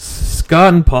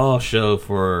Scott and Paul show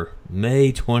for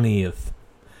May 20th,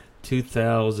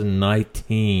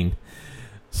 2019.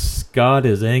 Scott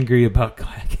is angry about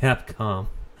Capcom.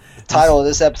 The title of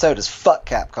this episode is Fuck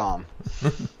Capcom.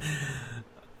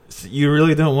 So you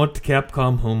really don't want the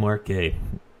Capcom Home Arcade?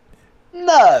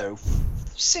 No.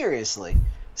 Seriously.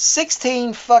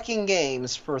 16 fucking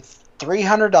games for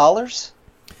 $300?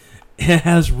 It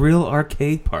has real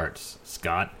arcade parts,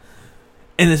 Scott.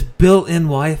 And it's built-in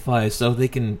Wi-Fi so they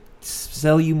can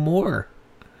sell you more.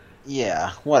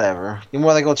 Yeah, whatever. And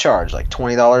what are they going to charge? Like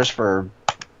 $20 for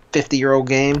a 50-year-old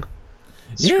game?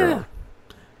 Yeah.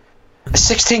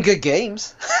 16 good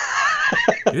games.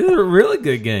 These are really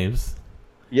good games.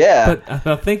 Yeah. But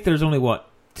I think there's only,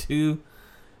 2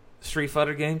 Street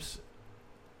Fighter games?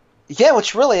 Yeah,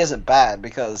 which really isn't bad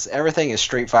because everything is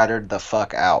Street Fighter the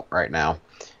fuck out right now.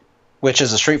 Which,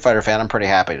 as a Street Fighter fan, I'm pretty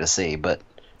happy to see, but...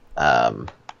 it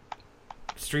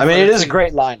is a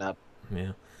great lineup.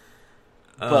 Yeah.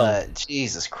 But,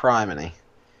 Jesus criminy.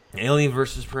 Alien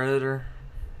vs. Predator.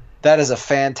 That is a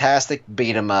fantastic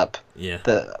beat-em-up Yeah.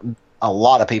 that a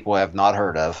lot of people have not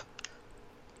heard of.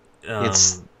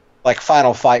 It's like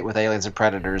Final Fight with aliens and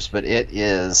predators, but it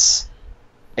is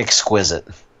exquisite.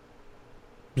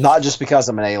 Not just because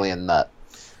I'm an alien nut.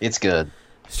 It's good.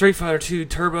 Street Fighter 2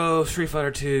 Turbo, Street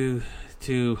Fighter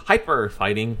 2 Hyper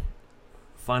Fighting,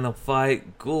 Final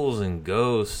Fight, Ghouls and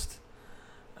Ghosts,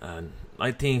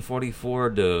 1944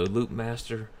 the Loop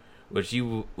Master, which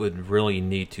you would really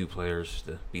need 2 players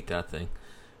to beat that thing.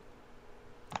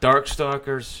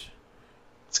 Darkstalkers.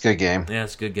 It's a good game. Yeah,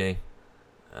 it's a good game.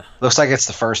 Looks like it's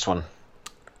the first one,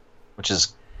 which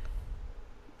is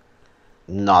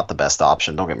not the best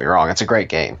option. Don't get me wrong. It's a great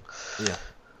game. Yeah.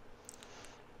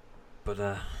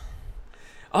 But,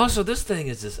 also, this thing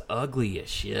is just ugly as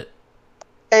shit.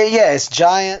 Yeah, it's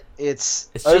giant. It's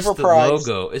overpriced. Just the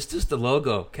logo. It's just the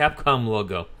logo. Capcom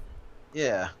logo.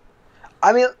 Yeah.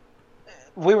 I mean,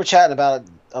 we were chatting about it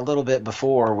a little bit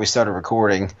before we started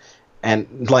recording,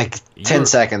 and like 10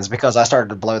 seconds because I started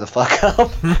to blow the fuck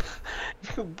up.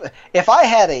 If I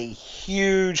had a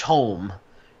huge home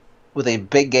with a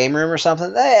big game room or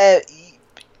something,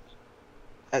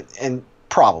 and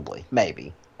probably,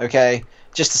 maybe, okay,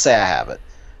 just to say I have it,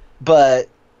 but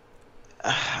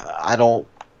I don't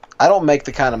make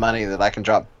the kind of money that I can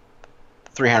drop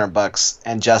 $300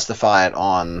 and justify it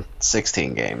on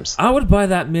 16 games. I would buy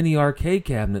that mini arcade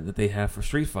cabinet that they have for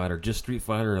Street Fighter, just Street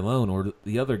Fighter alone, or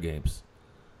the other games.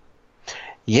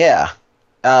 Yeah.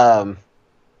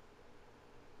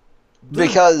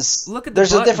 Because look at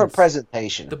there's a different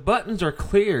presentation. The buttons are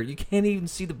clear. You can't even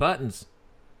see the buttons.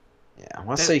 Yeah,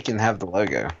 well, so you can have the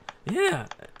logo. Yeah,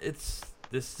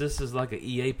 this is like an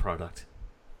EA product.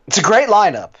 It's a great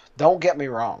lineup. Don't get me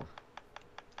wrong.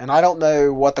 And I don't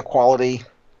know what the quality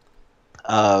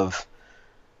of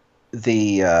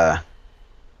the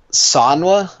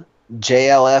Sanwa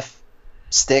JLF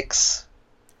sticks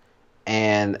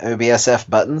and OBSF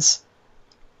buttons.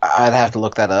 I'd have to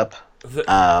look that up.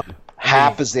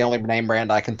 Hap is the only name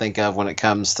brand I can think of when it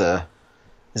comes to...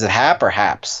 Is it Hap or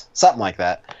Haps? Something like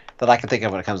that I can think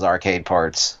of when it comes to arcade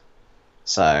parts.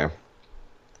 So...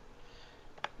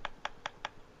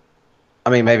 I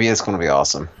mean, maybe it's going to be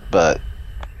awesome, but...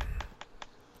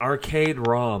 Arcade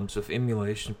ROMs with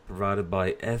emulation provided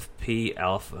by FP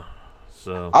Alpha.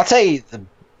 So I'll tell you the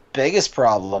biggest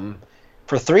problem.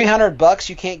 For $300,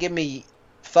 you can't give me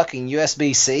fucking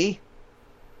USB-C?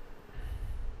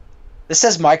 This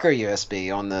says micro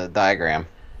USB on the diagram.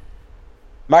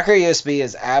 Micro USB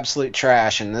is absolute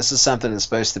trash, and this is something that's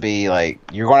supposed to be like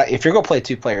if you're gonna play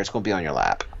 2 player, it's gonna be on your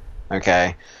lap.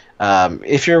 Okay,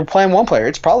 if you're playing 1 player,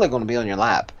 it's probably gonna be on your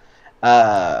lap.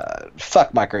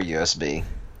 Fuck micro USB.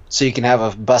 So you can have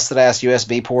a busted ass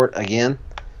USB port again?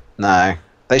 No,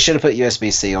 they should have put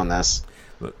USB-C on this.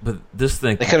 But this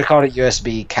thing, they could have called it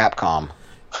USB Capcom.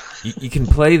 You can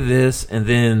play this, and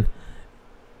then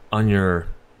on your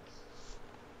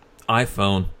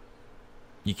iPhone,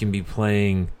 you can be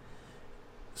playing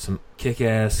some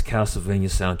kick-ass Castlevania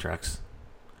soundtracks.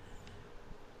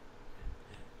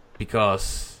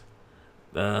 Because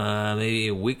maybe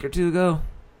a week or 2 ago,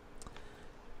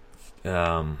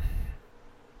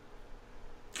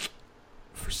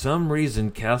 for some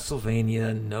reason,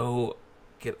 Castlevania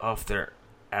get off their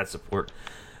ad support.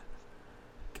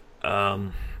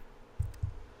 On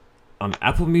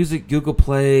Apple Music, Google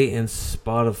Play, and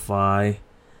Spotify,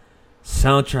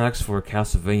 soundtracks for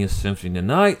Castlevania Symphony of the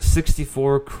Night,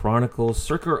 64, Chronicles,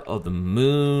 Circle of the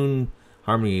Moon,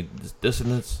 Harmony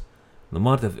Dissonance,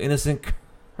 Lamont of Innocent,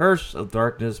 Curse of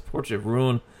Darkness, Portrait of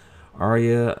Ruin,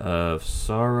 Aria of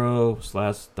Sorrow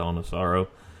 / Dawn of Sorrow,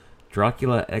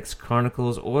 Dracula X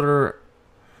Chronicles, Order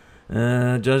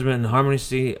Judgment and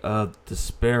Harmony of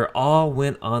Despair all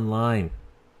went online.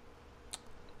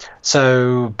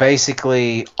 So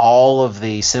basically, all of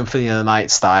the Symphony of the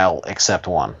Night style except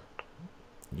one.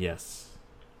 Yes.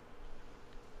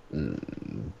 Good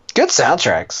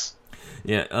soundtracks.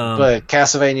 Yeah. But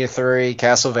Castlevania 3,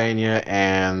 Castlevania,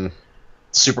 and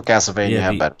Super Castlevania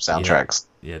have better soundtracks.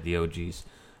 Yeah, the OGs.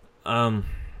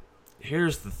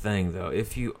 Here's the thing, though.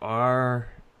 If you are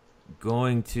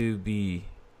going to be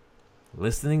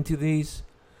listening to these,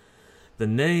 the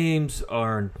names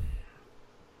are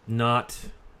not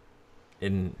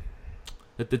in...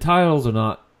 The titles are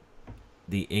not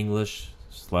the English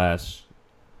 / I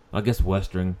guess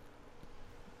Western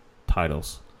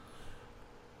titles.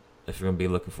 If you're going to be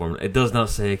looking for them. It does not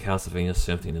say Castlevania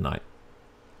Symphony of the Night.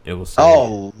 It will say...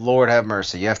 Oh, Lord have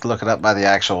mercy. You have to look it up by the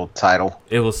actual title.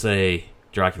 It will say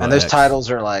Dracula And those X.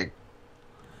 titles are like...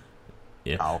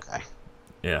 Yeah. Oh, okay.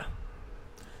 Yeah.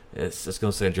 It's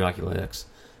going to say Dracula X.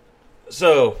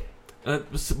 So,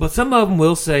 but some of them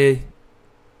will say,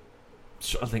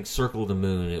 I think Circle of the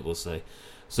Moon, it will say.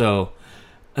 So,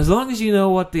 as long as you know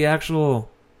what the actual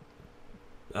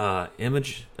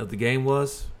image of the game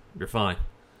was, you're fine.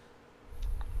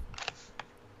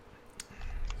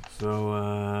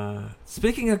 So,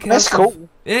 speaking of That's cool.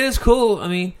 It is cool. I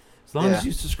mean, as long as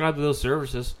you subscribe to those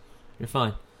services, you're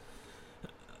fine.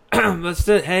 But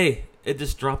still, hey, it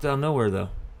just dropped out of nowhere, though.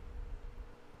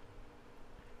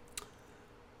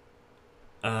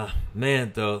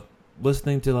 Man, though,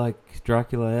 listening to, like,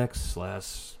 Dracula X /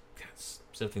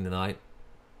 Symphony of the Night,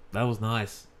 that was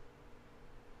nice.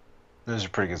 Those are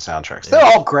pretty good soundtracks. They're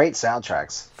all great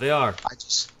soundtracks. They are.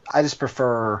 I just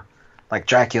prefer like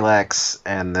Dracula X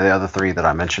and the other three that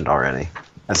I mentioned already,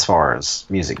 as far as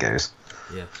music goes.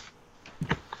 Yeah.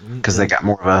 Because they got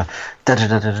more of a da da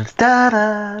da da da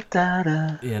da da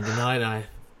da. Yeah, the night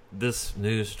this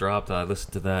news dropped, I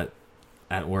listened to that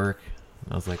at work.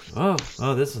 I was like, oh,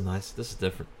 this is nice. This is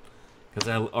different. Because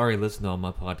I already listened to all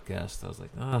my podcasts. I was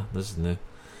like, this is new.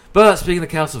 But speaking of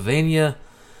Castlevania,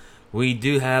 we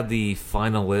do have the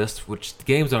final list, which the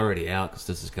game's already out because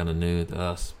this is kind of new to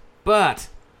us. But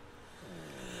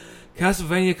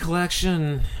Castlevania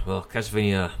Collection,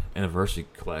 Castlevania Anniversary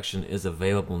Collection is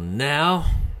available now.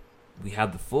 We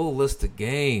have the full list of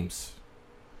games.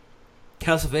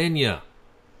 Castlevania,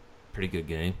 pretty good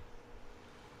game.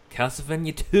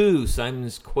 Castlevania 2,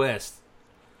 Simon's Quest.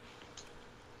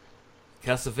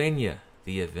 Castlevania,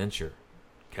 The Adventure.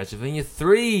 Castlevania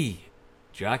 3,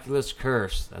 Dracula's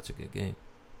Curse. That's a good game.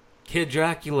 Kid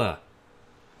Dracula.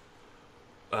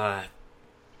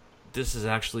 This is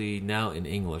actually now in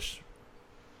English.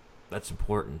 That's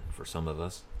important for some of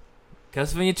us.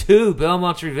 Castlevania 2,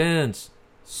 Belmont's Revenge.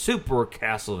 Super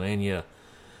Castlevania.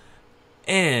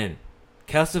 And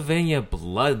Castlevania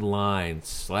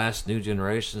Bloodlines / New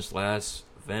Generation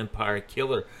 / Vampire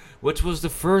Killer, which was the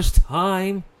first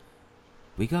time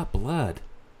we got blood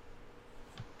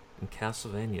in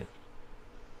Castlevania.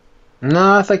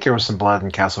 No, I think there was some blood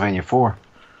in Castlevania 4.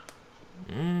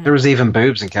 There was even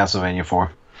boobs in Castlevania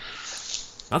 4.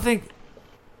 I think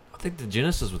the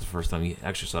Genesis was the first time you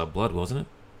actually saw blood, wasn't it?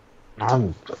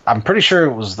 I'm pretty sure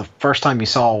it was the first time you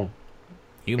saw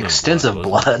Human extensive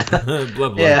blood.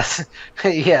 blood. Yes,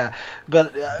 yeah.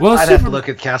 But I'd have to look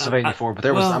at Castlevania 4. But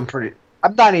there was. I'm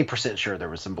 90% sure there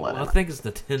was some blood. I think it's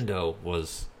Nintendo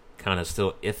was kind of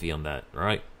still iffy on that,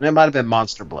 right? It might have been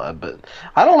monster blood, but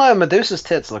I don't know. Medusa's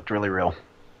tits looked really real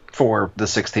for the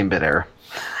 16-bit era.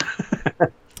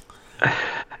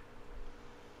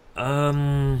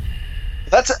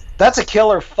 That's a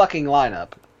killer fucking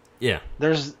lineup. Yeah.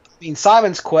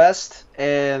 Simon's Quest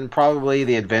and probably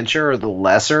The Adventure are the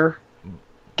lesser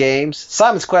games.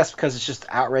 Simon's Quest because it's just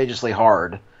outrageously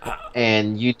hard,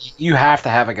 and you have to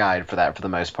have a guide for that for the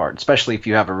most part, especially if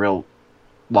you have a real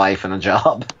life and a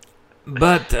job.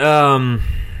 But The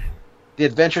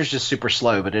Adventure is just super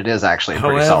slow, but it is actually a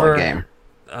pretty solid game.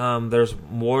 There's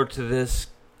more to this.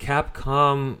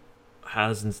 Capcom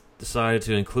has decided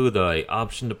to include an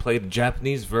option to play the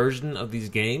Japanese version of these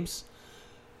games.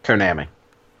 Konami.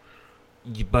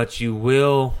 But you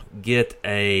will get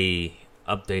a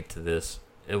update to this.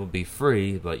 It will be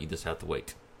free, but you just have to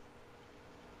wait.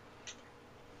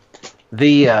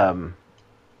 And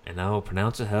I will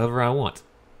pronounce it however I want.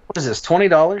 What is this?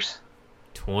 $20?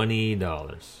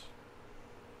 $20.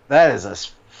 That is a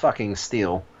fucking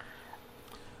steal.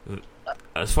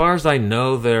 As far as I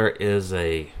know,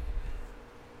 there's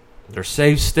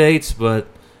save states, but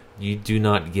you do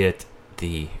not get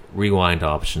the rewind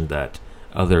option that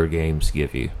other games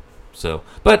give you. So,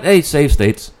 but hey, save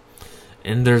states,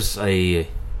 and there's a.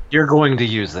 You're going to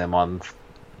use them on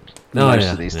most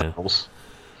of these titles.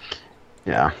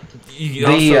 Yeah. You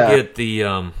also get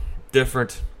the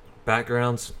different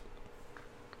backgrounds,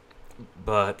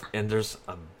 and there's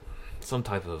some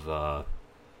type of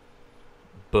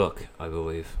book, I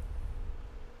believe.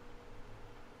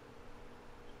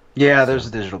 Yeah, there's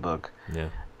a digital book. Yeah.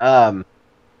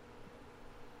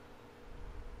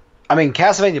 I mean,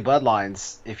 Castlevania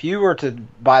Bloodlines, if you were to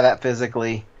buy that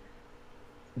physically,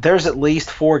 there's at least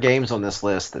 4 games on this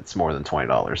list that's more than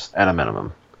 $20 at a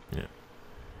minimum. Yeah.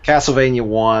 Castlevania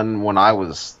 1, when I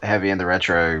was heavy in the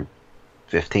retro,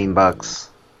 $15.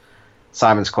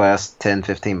 Simon's Quest,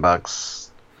 $10-15.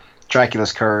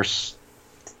 Dracula's Curse,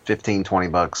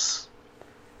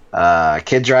 $15-20.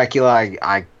 Kid Dracula,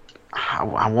 I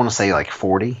want to say like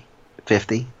 40,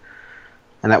 50.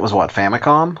 And that was what,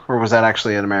 Famicom? Or was that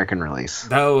actually an American release?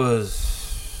 That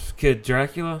was Kid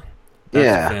Dracula?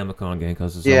 That's a Famicom game.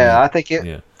 I think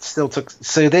it still took...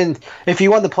 So then, if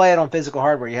you wanted to play it on physical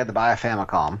hardware, you had to buy a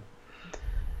Famicom.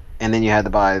 And then you had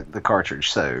to buy the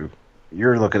cartridge. So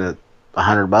you're looking at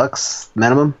 $100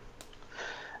 minimum.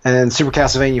 And then Super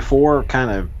Castlevania 4 kind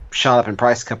of shot up in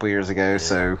price a couple years ago,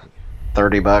 so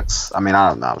 $30. I mean,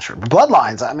 I'm not sure. But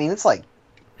Bloodlines, I mean, it's like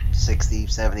 $60,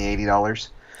 $70, $80.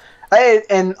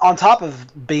 And on top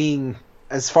of being,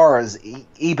 as far as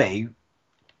eBay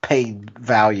paid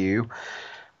value,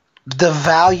 the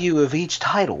value of each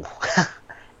title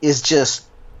is just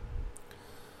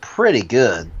pretty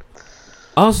good.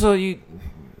 Also, I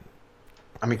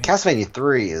mean, Castlevania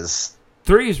 3 is...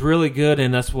 3 is really good,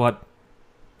 and that's what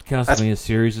Castlevania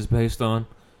series is based on.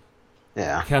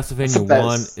 Yeah. Castlevania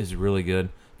 1 is really good.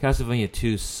 Castlevania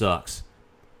 2 sucks.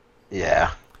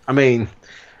 Yeah. I mean...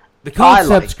 The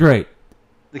concept's great.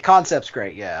 The concept's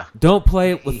great, yeah. Don't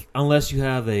play it unless you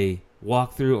have a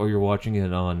walkthrough or you're watching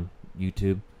it on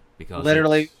YouTube. Because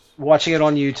literally watching it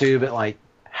on YouTube at like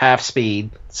half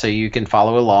speed so you can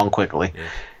follow along quickly. Yeah.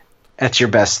 That's your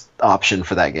best option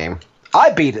for that game. I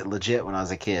beat it legit when I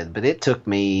was a kid, but it took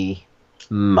me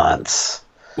months.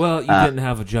 Well, you didn't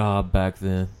have a job back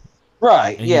then.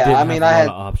 Right, yeah. I mean, I had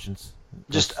options.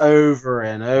 Just over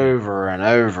and over and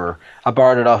over. I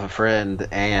borrowed it off a friend,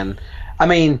 and I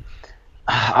mean,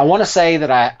 I want to say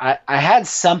that I had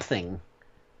something.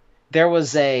 There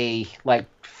was a like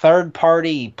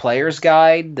third-party player's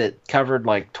guide that covered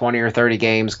like 20 or 30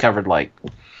 games, covered like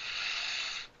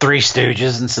Three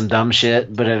Stooges and some dumb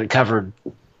shit, but it covered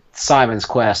Simon's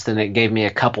Quest, and it gave me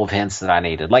a couple of hints that I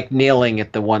needed, like kneeling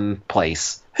at the one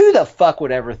place. Who the fuck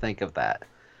would ever think of that?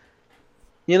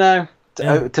 You know?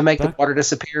 To make the water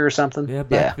disappear or something? Yeah,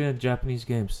 back then, Japanese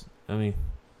games. I mean,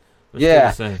 yeah.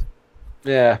 The same.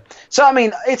 Yeah. So, I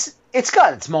mean, it's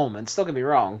got its moments, don't get me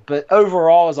wrong, but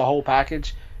overall, as a whole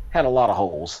package, had a lot of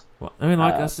holes. Well, I mean,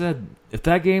 like I said, if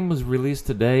that game was released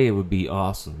today, it would be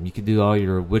awesome. You could do all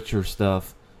your Witcher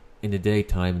stuff in the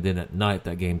daytime, and then at night,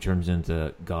 that game turns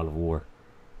into God of War.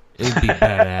 It would be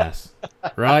badass.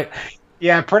 Right?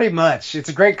 Yeah, pretty much. It's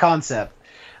a great concept.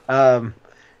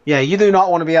 Yeah, you do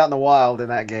not want to be out in the wild in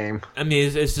that game. I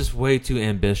mean, it's just way too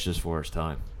ambitious for its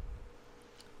time.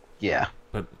 Yeah.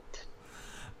 But,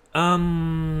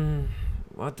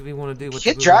 what do we want to do?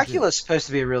 Kid Dracula is supposed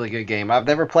to be a really good game. I've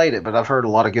never played it, but I've heard a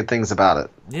lot of good things about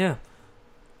it. Yeah.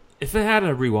 If it had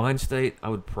a rewind state, I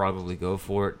would probably go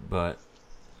for it, but...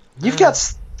 You've got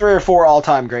 3 or 4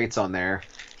 all-time greats on there,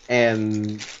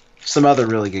 and some other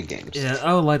really good games. Yeah,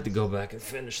 I would like to go back and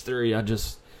finish 3.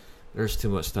 There's too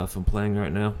much stuff I'm playing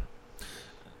right now.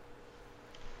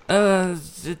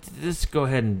 Let's go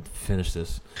ahead and finish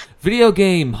this. Video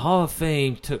Game Hall of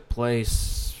Fame took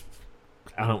place,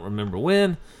 I don't remember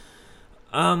when.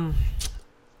 Our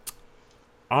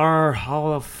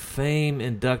Hall of Fame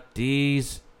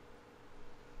inductees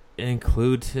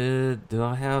included... Do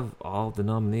I have all the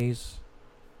nominees?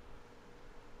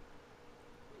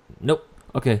 Nope.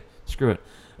 Okay, screw it.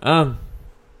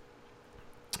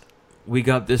 We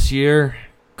got this year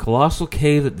Colossal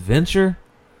Cave Adventure.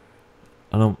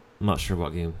 I'm not sure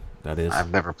what game that is.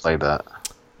 I've never played that.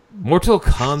 Mortal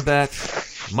Kombat,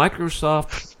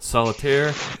 Microsoft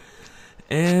Solitaire,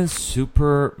 and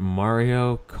Super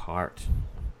Mario Kart.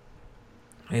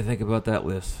 How do you think about that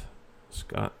list,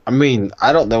 Scott? I mean,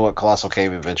 I don't know what Colossal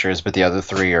Cave Adventure is, but the other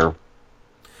 3 are...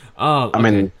 Oh, okay. I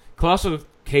mean, Colossal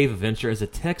Cave Adventure is a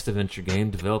text adventure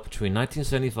game developed between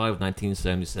 1975 and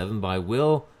 1977 by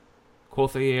Will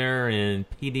Clothier and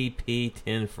PDP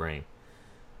 10 Frame.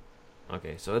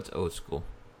 Okay, so it's old school.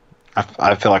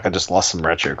 I feel like I just lost some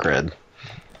retro cred.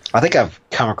 I think I've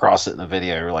come across it in a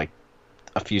video, like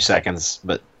a few seconds,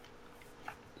 but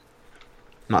I'm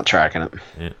not tracking it.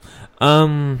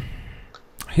 Yeah.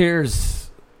 Here's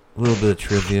A little bit of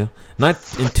trivia. In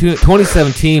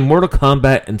 2017, Mortal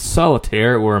Kombat and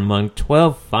Solitaire were among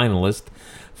 12 finalists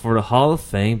for the Hall of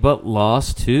Fame, but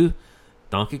lost to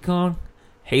Donkey Kong,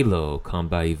 Halo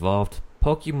Combat Evolved,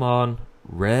 Pokemon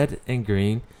Red and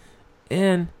Green,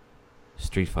 and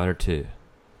Street Fighter 2.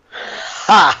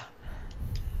 Ha!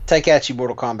 Take at you,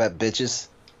 Mortal Kombat bitches.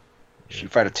 Street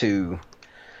Fighter 2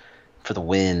 for the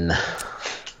win.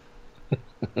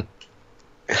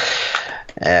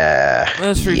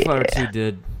 Well, Street Fighter 2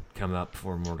 did come out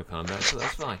before Mortal Kombat, so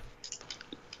that's fine.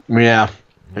 Yeah.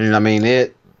 And I mean,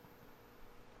 it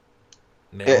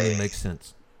only makes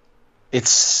sense.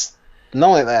 It's not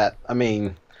only that. I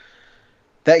mean,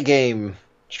 that game,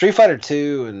 Street Fighter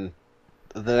 2 and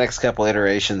the next couple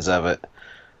iterations of it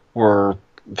were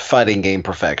fighting game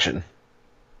perfection.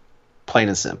 Plain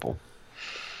and simple.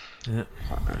 Yeah.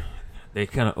 They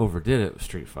kind of overdid it with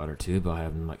Street Fighter 2 by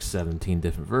having like 17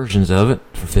 different versions of it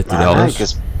for $50.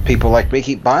 Because people like me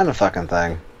keep buying the fucking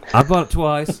thing. I bought it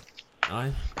twice.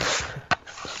 Oh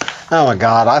my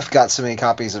god, I've got so many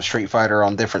copies of Street Fighter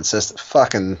on different systems.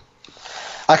 Fucking,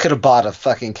 I could have bought a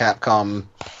fucking Capcom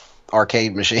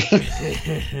arcade machine.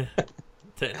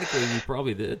 Technically, you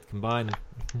probably did combine.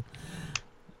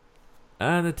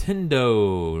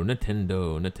 Nintendo.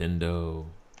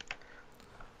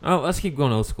 Oh, let's keep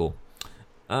going old school.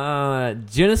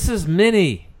 Genesis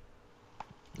Mini.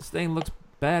 This thing looks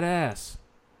badass.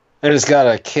 It has got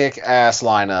a kick-ass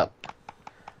lineup.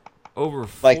 Over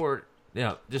 4,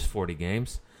 just 40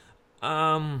 games.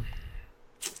 Preloaded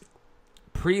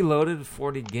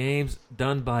 40 games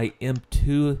done by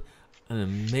M2, an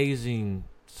amazing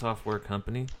software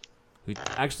company who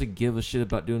actually give a shit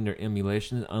about doing their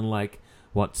emulations, unlike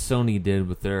what Sony did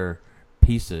with their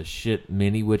piece of shit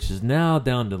Mini, which is now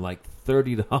down to like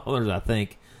 $30, I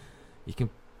think. You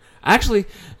can actually,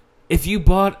 if you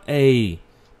bought a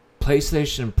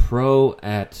PlayStation Pro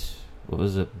at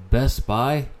Best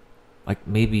Buy, like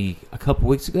maybe a couple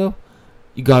weeks ago,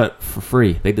 you got it for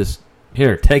free. They just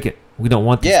take it. We don't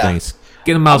want these things.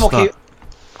 Get them out of stock.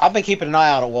 I've been keeping an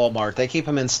eye out at Walmart. They keep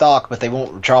them in stock, but they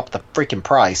won't drop the freaking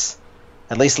price.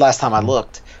 At least last time I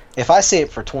looked. If I see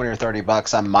it for $20 or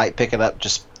 $30, I might pick it up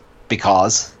just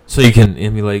because. So you can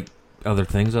emulate other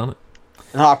things on it?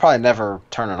 No, I'll probably never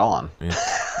turn it on. Yeah.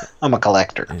 I'm a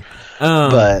collector. Yeah.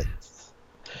 But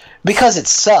because it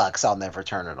sucks, I'll never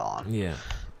turn it on. Yeah.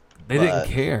 They didn't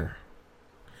care.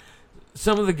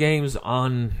 Some of the games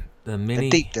on the Mini... A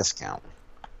deep discount.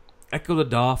 Echo the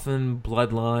Dolphin,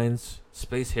 Bloodlines,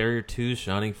 Space Harrier 2,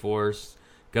 Shining Force,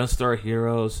 Gunstar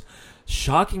Heroes.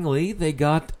 Shockingly, they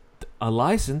got a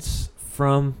license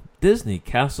from Disney.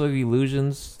 Castle of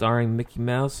Illusions starring Mickey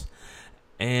Mouse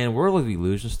and World of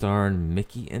Illusion starring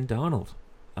Mickey and Donald.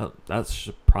 That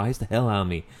surprised the hell out of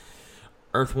me.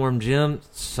 Earthworm Jim,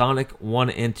 Sonic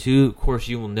 1 and 2. Of course,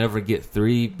 you will never get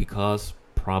 3 because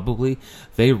probably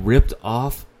they ripped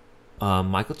off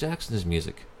Michael Jackson's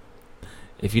music.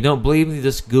 If you don't believe me,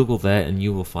 just Google that and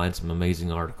you will find some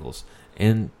amazing articles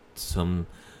and some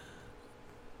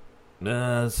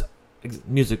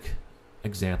music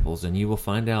examples, and you will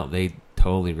find out they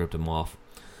totally ripped them off.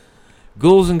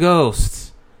 Ghouls and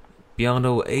Ghosts, Beyond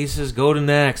Oasis, Golden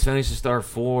Axe, Phantasy Star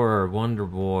 4, Wonder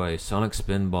Boy, Sonic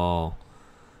Spinball,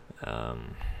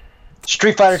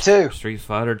 Street Fighter 2. Street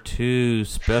Fighter 2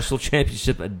 Special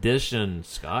Championship Edition,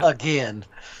 Scott. Again.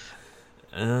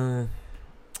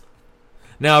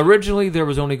 Now, originally there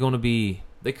was only going to be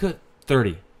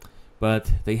 30,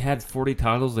 but they had 40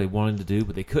 titles they wanted to do,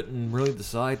 but they couldn't really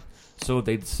decide, so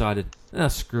they decided,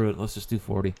 screw it, let's just do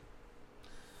 40.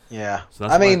 Yeah, so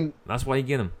that's why you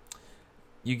get them.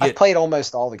 I've played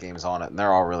almost all the games on it, and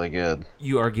they're all really good.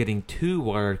 You are getting 2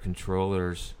 wired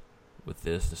controllers with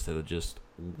this instead of just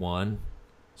 1,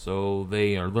 so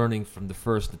they are learning from the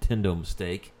first Nintendo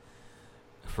mistake.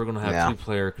 If we're going to have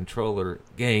 2-player controller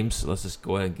games, let's just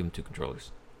go ahead and give them 2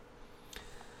 controllers.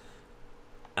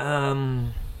 I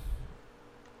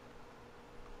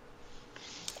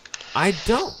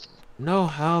don't know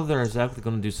how they're exactly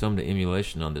going to do some of the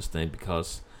emulation on this thing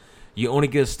because you only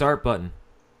get a start button.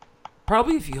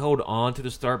 Probably if you hold on to the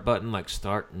start button, like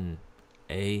start and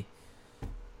A,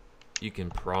 you can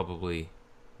probably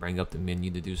bring up the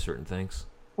menu to do certain things.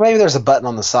 Maybe there's a button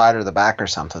on the side or the back or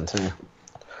something too.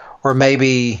 Or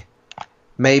maybe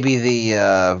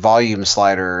the volume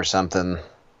slider or something.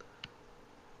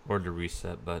 Or the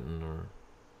reset button.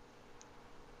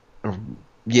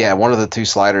 Yeah, one of the 2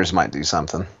 sliders might do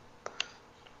something.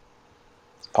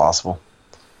 It's possible.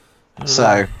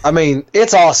 So, I mean,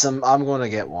 it's awesome. I'm going to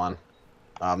get one.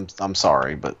 I'm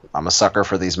sorry, but I'm a sucker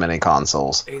for these mini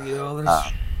consoles.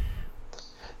 $80.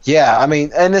 Yeah, I mean,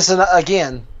 and this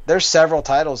again, there's several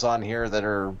titles on here that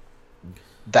are.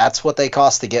 That's what they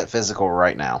cost to get physical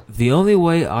right now. The only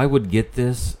way I would get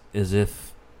this is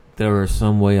if there was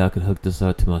some way I could hook this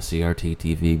up to my CRT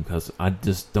TV, because I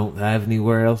just don't have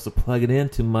anywhere else to plug it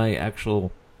into my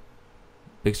actual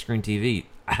big screen TV.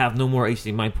 I have no more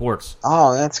HDMI ports.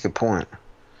 Oh, that's a good point.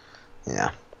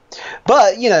 Yeah.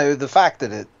 But, the fact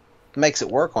that it makes it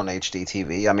work on HD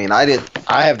TV, I mean, I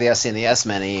have the SNES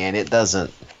Mini, and it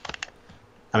doesn't,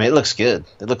 I mean, it looks good.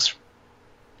 It's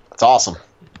awesome.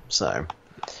 So,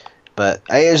 but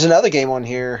hey, there's another game on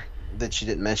here that you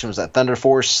didn't mention, was that Thunder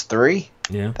Force 3.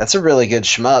 Yeah. That's a really good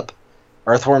shmup.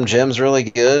 Earthworm Jim's really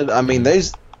good. I mean,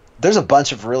 there's a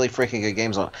bunch of really freaking good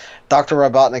games on. Dr.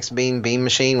 Robotnik's Beam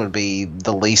Machine would be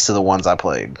the least of the ones I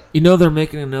played. They're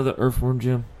making another Earthworm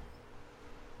Jim?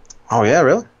 Oh, yeah,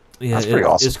 really? Yeah, that's pretty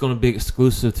awesome. It's going to be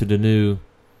exclusive to the new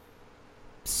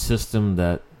system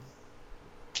that's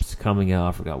coming out.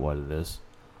 I forgot what it is.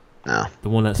 No. The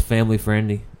one that's family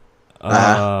friendly.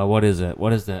 What is it?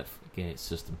 What is that game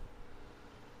system?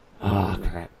 Oh,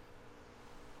 crap.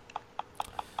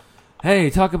 Hey,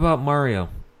 talk about Mario.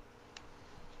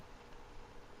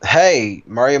 Hey,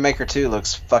 Mario Maker 2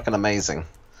 looks fucking amazing.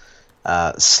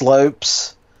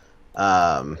 Slopes.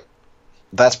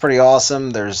 That's pretty awesome.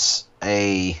 There's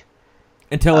a...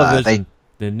 Intellivision.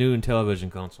 The new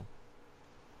Intellivision console.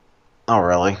 Oh,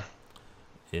 really?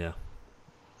 Yeah.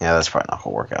 Yeah, that's probably not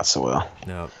going to work out so well.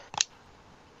 No.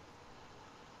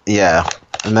 Yeah.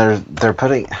 And they're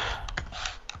putting...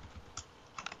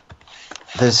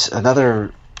 There's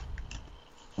another...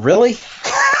 Really?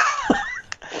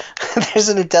 There's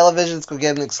an Intellivision that's going to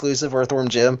get an exclusive Earthworm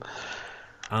Jim.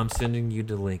 I'm sending you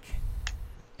the link.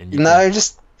 And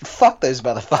just fuck those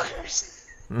motherfuckers.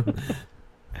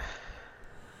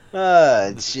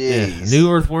 Jeez. Yeah.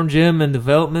 New Earthworm Jim in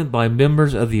development by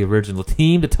members of the original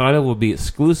team. The title will be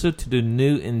exclusive to the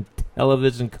new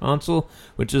Intellivision console,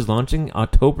 which is launching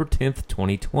October 10th,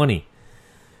 2020.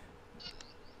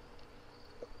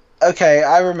 Okay,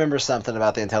 I remember something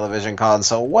about the Intellivision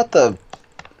console. What the...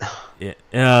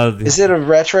 Yeah, is it a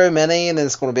retro mini and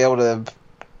it's going to be able to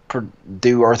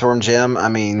do Earthworm Jim? I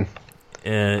mean...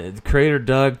 the creator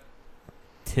Doug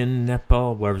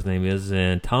TenNapel, whatever his name is,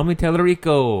 and Tommy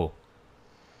Tallarico.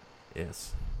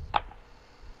 Yes.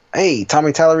 Hey,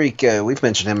 Tommy Tallarico. We've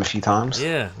mentioned him a few times.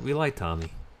 Yeah, we like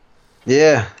Tommy.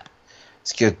 Yeah.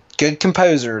 He's good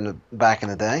composer back in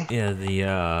the day. Yeah,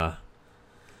 the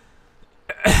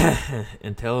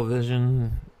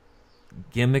Intellivision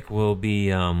gimmick will be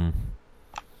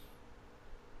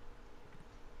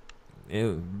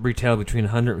it retail between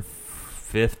 $150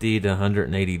 to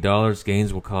 $180.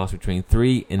 Games will cost between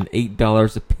 $3 and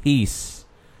 $8 a piece.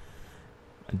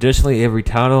 Additionally, every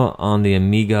title on the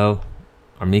Amico,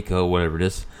 whatever it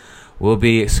is, will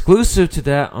be exclusive to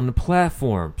that on the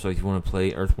platform. So if you want to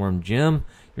play Earthworm Jim,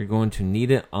 you're going to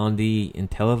need it on the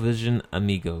Intellivision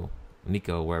Amico,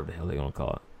 whatever the hell they're going to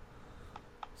call it.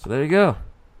 So there you go.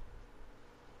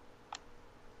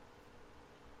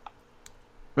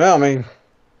 Well, I mean,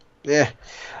 yeah.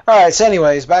 All right. So,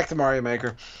 anyways, back to Mario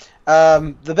Maker.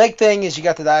 The big thing is you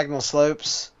got the diagonal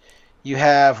slopes. You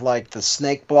have like the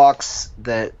snake blocks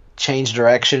that change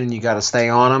direction, and you got to stay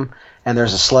on them. And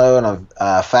there's a slow and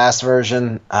a fast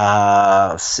version.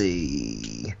 Let's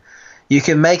see. You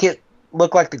can make it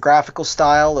look like the graphical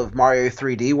style of Mario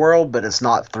 3D World, but it's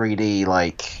not 3D.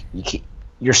 Like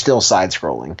you're still side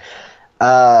scrolling.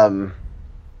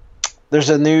 There's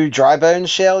a new dry bones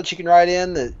shell that you can ride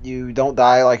in that you don't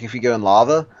die like if you go in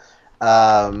lava.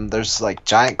 There's like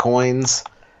giant coins.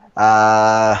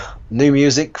 New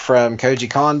music from Koji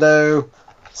Kondo.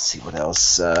 Let's see what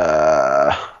else.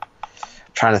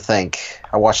 Trying to think.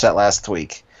 I watched that last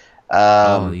week.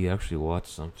 You actually watched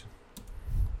something.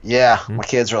 Yeah, my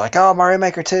kids are like, "Oh, Mario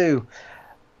Maker 2."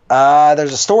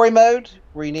 There's a story mode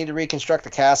where you need to reconstruct the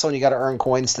castle, and you got to earn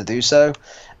coins to do so.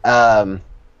 I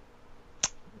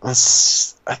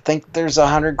think there's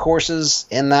 100 courses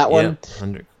in that one.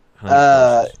 100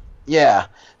 courses. Yeah.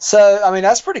 So, I mean,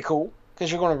 that's pretty cool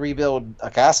because you're going to rebuild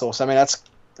a castle. So, I mean,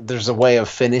 there's a way of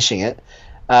finishing it.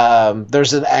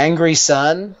 There's an Angry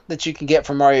Sun that you can get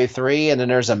from Mario 3, and then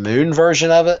there's a moon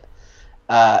version of it.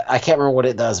 I can't remember what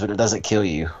it does, but it doesn't kill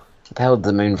you. What the hell did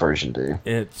the moon version do?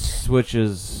 It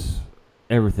switches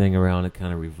everything around. It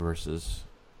kind of reverses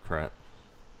crap.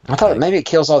 I thought maybe it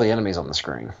kills all the enemies on the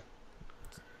screen.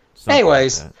 Something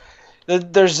Anyways,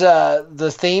 like there's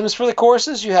the themes for the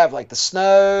courses. You have like the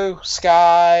snow,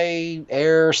 sky,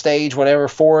 air, stage, whatever,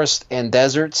 forest, and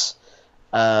deserts.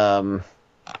 I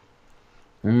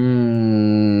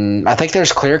think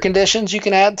there's clear conditions you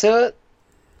can add to it.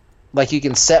 Like you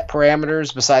can set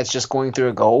parameters besides just going through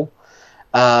a goal.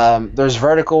 There's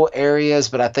vertical areas,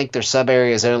 but I think there's sub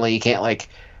areas only. You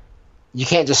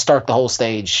can't just start the whole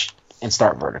stage and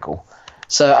start vertical.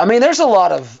 So I mean, there's a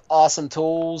lot of awesome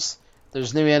tools.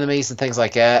 There's new enemies and things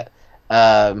like that.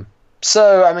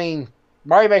 So I mean,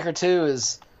 Mario Maker 2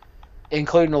 is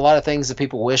including a lot of things that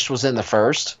people wished was in the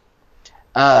first.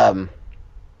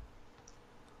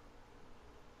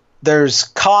 There's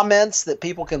comments that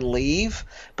people can leave,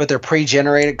 but they're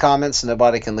pre-generated comments, so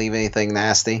nobody can leave anything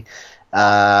nasty.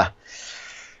 So,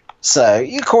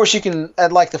 of course, you can,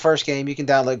 like the first game, you can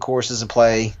download courses and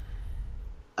play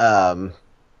the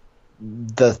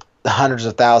hundreds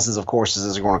of thousands of courses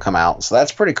that are going to come out. So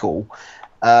that's pretty cool.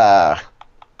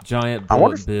 Giant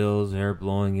bullet bills,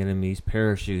 air-blowing enemies,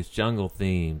 parachutes, jungle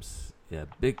themes,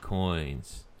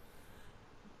 bitcoins.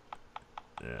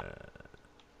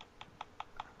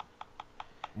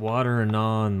 Water and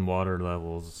non-water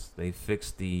levels. They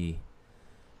fixed the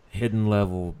hidden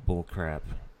level bullcrap.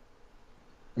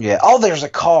 Yeah. Oh, there's a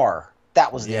car.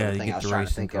 That was the other thing I was trying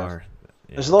to think of. Yeah.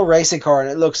 There's a little racing car, and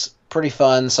it looks pretty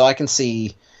fun, so I can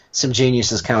see some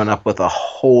geniuses coming up with a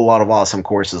whole lot of awesome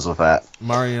courses with that.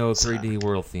 Mario 3D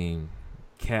World theme.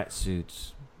 Cat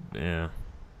suits. Yeah.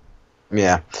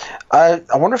 Yeah. I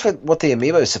wonder what the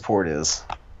amiibo support is.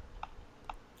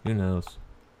 Who knows?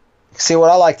 See, what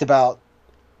I liked about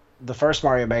the first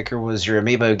Mario Maker was your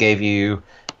amiibo gave you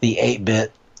the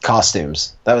 8-bit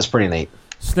costumes. That was pretty neat.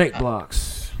 Snake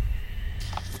blocks.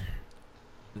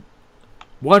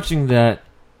 Watching that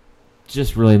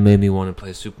just really made me want to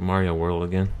play Super Mario World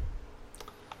again.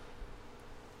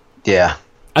 Yeah.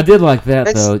 I did like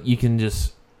that, though. You can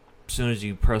just, as soon as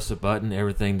you press a button,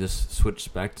 everything just switches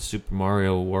back to Super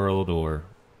Mario World or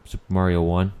Super Mario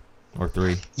 1 or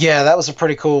 3. Yeah, that was a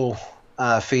pretty cool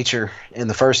feature in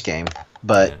the first game.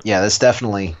 But, yeah that's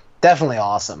definitely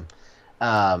awesome.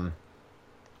 And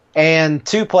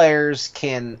 2 players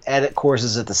can edit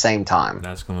courses at the same time.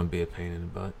 That's going to be a pain in the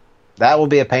butt. That will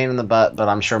be a pain in the butt, but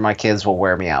I'm sure my kids will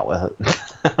wear me out with it.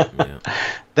 Yeah.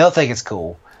 They'll think it's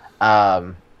cool.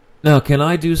 Now, can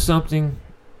I do something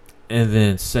and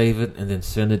then save it and then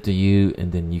send it to you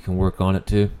and then you can work on it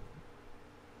too?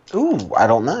 Ooh, I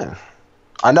don't know.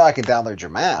 I know I can download your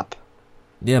map.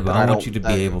 Yeah, but I want you to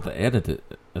be able to edit it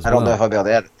as well. I don't know if I'll be able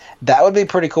to edit. That would be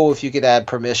pretty cool if you could add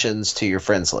permissions to your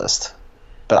friends list.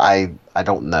 But I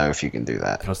don't know if you can do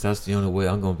that. Because that's the only way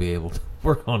I'm going to be able to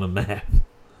work on a map.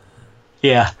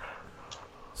 Yeah.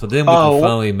 So then we can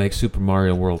finally make Super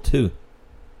Mario World 2.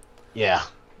 Yeah.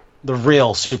 The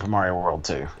real Super Mario World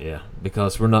 2. Yeah,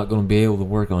 because we're not going to be able to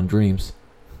work on Dreams.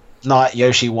 Not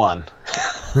Yoshi 1.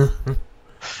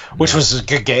 Which was a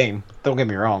good game. Don't get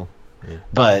me wrong. Yeah.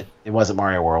 But it wasn't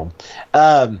Mario World.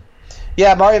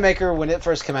 Yeah, Mario Maker, when it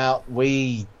first came out,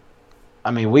 we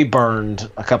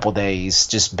burned a couple days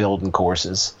just building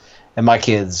courses. And my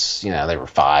kids, they were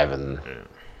 5 and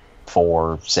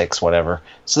 4, 6, whatever.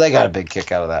 So they got a big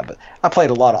kick out of that. But I played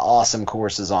a lot of awesome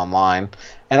courses online.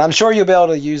 And I'm sure you'll be able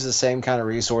to use the same kind of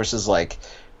resources, like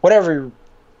whatever,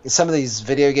 some of these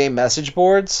video game message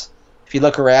boards, if you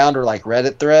look around, or like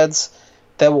Reddit threads,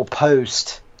 they will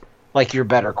post like your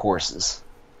better courses.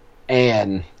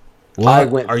 And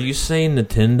are you saying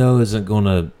Nintendo isn't going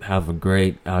to have a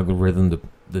great algorithm to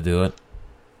do it?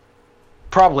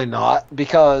 Probably not,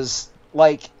 because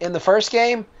like in the first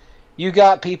game, you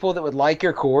got people that would like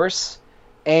your course,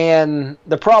 and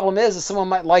the problem is that someone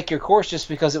might like your course just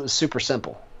because it was super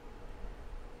simple.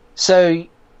 So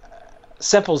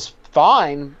simple's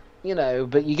fine,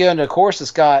 but you go into a course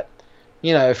that's got,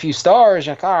 a few stars,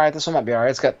 you're like, all right, this one might be all right.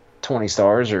 It's got 20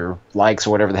 stars or likes or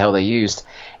whatever the hell they used.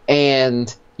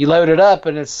 And you load it up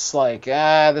and it's like,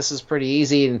 this is pretty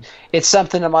easy. And it's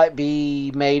something that might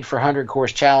be made for 100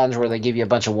 course challenge where they give you a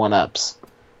bunch of 1-ups.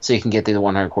 So you can get through the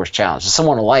 100 course challenge.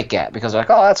 Someone will like that because they're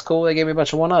like, oh, that's cool. They gave me a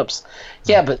bunch of 1-ups.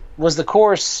 Yeah, but was the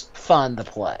course fun to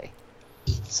play?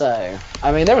 So,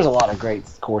 there was a lot of great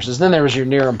courses. Then there was your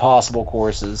near impossible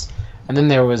courses. And then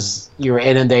you were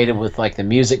inundated with like the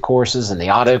music courses and the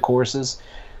auto courses.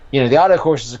 The auto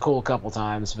courses are cool a couple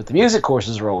times, but the music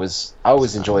courses were I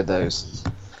always enjoyed those.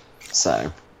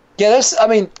 So, yeah, it's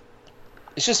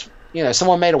just,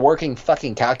 someone made a working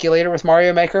fucking calculator with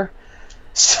Mario Maker.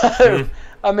 So,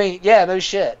 yeah, no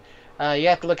shit. You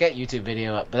have to look at YouTube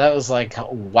video up, but that was like,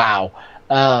 wow.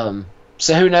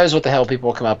 So who knows what the hell people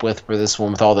will come up with for this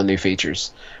one with all the new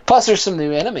features. Plus, there's some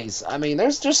new enemies.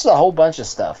 There's just a whole bunch of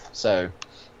stuff. So,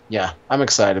 yeah, I'm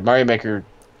excited. Mario Maker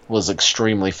was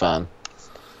extremely fun.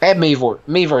 And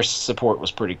Miiverse support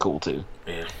was pretty cool, too.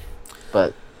 Yeah.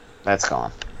 But that's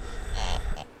gone.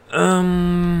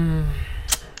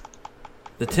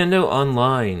 Nintendo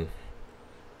Online.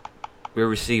 We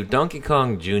received Donkey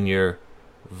Kong Jr.,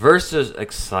 versus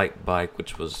Excite Bike,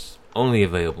 which was only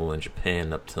available in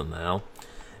Japan up till now,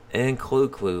 and Clue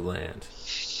Clue Land.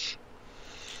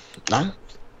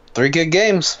 3 good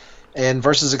games, and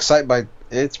versus Excite Bike,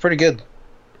 it's pretty good.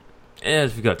 And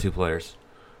if you got 2 players.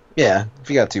 Yeah, if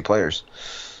you got 2 players.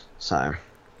 So,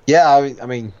 yeah, I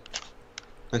mean,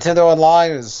 Nintendo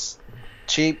Online is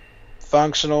cheap,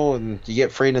 functional, and you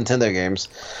get free Nintendo games.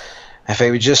 If they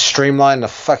would just streamline the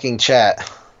fucking chat.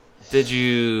 Did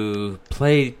you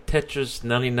play Tetris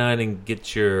 99 and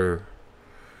get your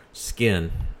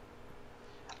skin?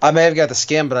 I may have got the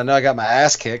skin, but I know I got my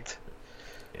ass kicked.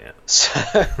 Yeah.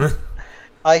 So,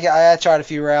 I tried a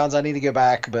few rounds. I need to go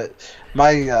back, but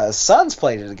my son's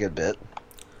played it a good bit.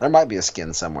 There might be a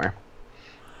skin somewhere.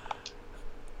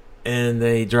 And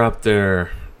they dropped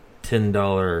their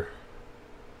 $10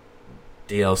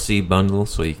 DLC bundle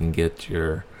so you can get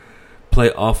your play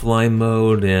offline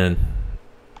mode and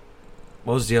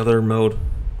what was the other mode?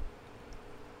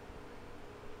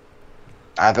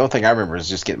 I don't think I remember is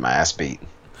just getting my ass beat.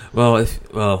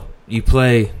 Well, you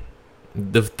play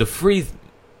the free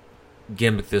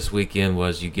gimmick this weekend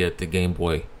was you get the Game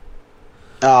Boy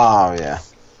Oh yeah.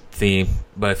 theme,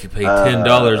 but if you pay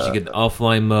 $10, you get the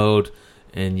offline mode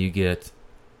and you get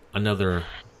another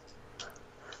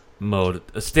mode,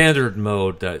 a standard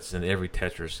mode that's in every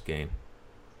Tetris game.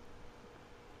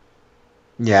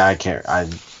 Yeah, I can't. I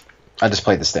just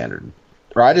played the standard,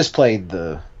 or I just played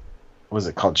the. What was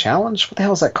it called? Challenge? What the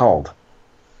hell is that called?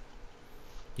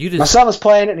 My son was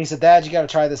playing it, and he said, "Dad, you got to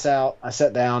try this out." I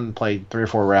sat down and played 3 or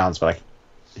 4 rounds, but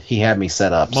he had me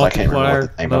set up, so I can't remember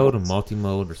what the name mode of it. or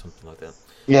multi-mode or something like that.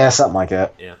 Yeah, something like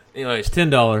that. Yeah. Anyway, it's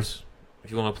 $10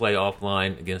 if you want to play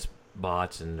offline against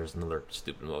bots, and there's another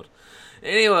stupid mode.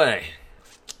 Anyway.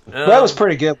 That was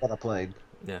pretty good what I played.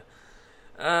 Yeah.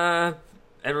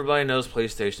 Everybody knows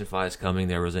PlayStation 5 is coming.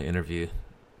 There was an interview.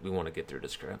 We want to get through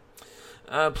this crap.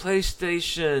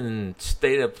 PlayStation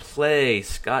State of Play.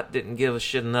 Scott didn't give a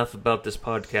shit enough about this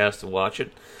podcast to watch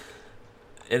it.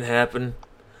 It happened.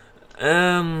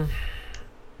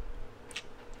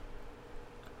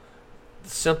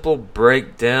 Simple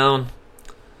breakdown.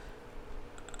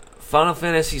 Final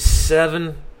Fantasy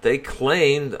VII. They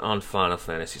claimed on Final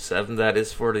Fantasy VII that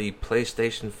is for the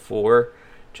PlayStation 4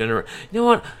 generation. You know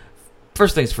what?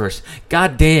 First things first.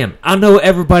 God damn. I know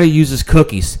everybody uses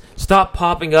cookies. Stop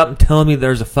popping up and telling me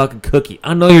there's a fucking cookie.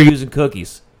 I know you're using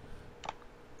cookies.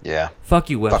 Yeah. Fuck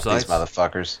you, websites. Fuck these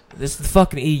motherfuckers. This is the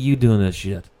fucking EU doing this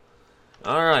shit.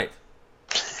 Alright.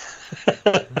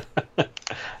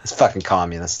 It's fucking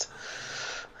communist.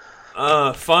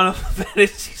 Final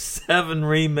Fantasy VII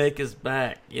Remake is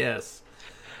back. Yes.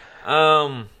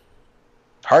 Hard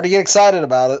to get excited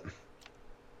about it.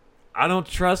 I don't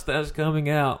trust that it's coming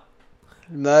out.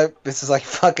 Nope, this is like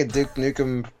fucking Duke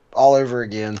Nukem all over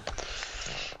again.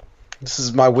 This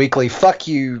is my weekly fuck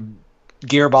you,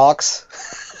 Gearbox.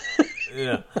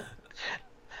 Yeah.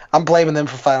 I'm blaming them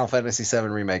for Final Fantasy VII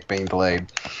Remake being delayed.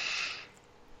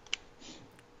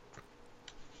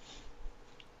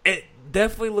 It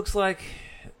definitely looks like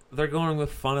they're going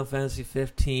with Final Fantasy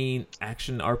 15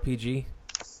 action RPG.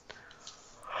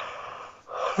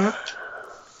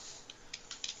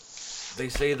 They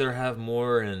say they'll have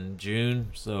more in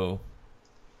June, so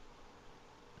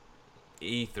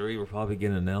E3 will probably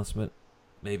get an announcement,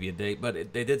 maybe a date.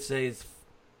 But they did say it's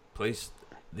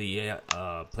the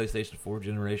PlayStation 4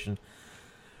 generation,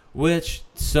 which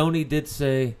Sony did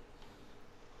say,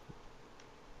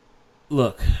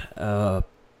 look,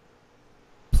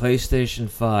 PlayStation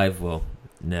 5, well,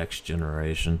 next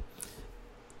generation,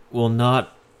 will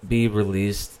not be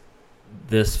released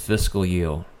this fiscal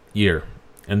year.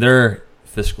 And their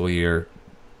fiscal year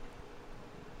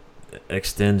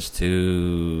extends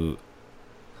to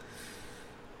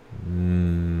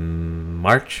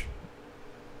March.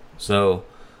 So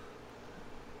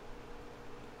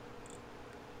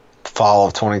fall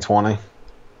of 2020.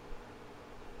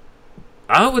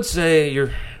 I would say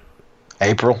you're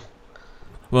April.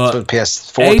 Well, that's when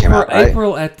PS4 came out, right?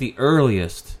 April at the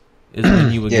earliest is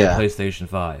when you would get PlayStation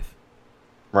 5.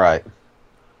 Right.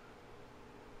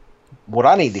 What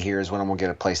I need to hear is when I'm going to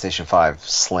get a PlayStation 5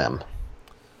 Slim.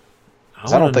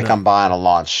 Because I don't think I'm buying a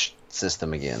launch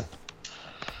system again.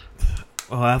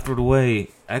 Well, after the way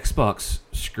Xbox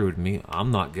screwed me,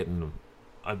 I'm not getting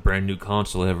a brand new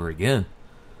console ever again.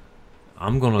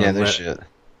 I'm going to let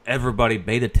everybody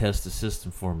beta test the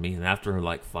system for me, and after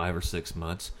like 5 or 6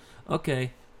 months,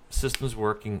 okay, system's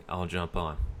working, I'll jump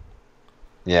on.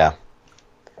 Yeah.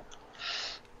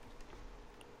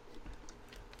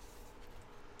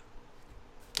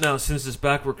 Now, since it's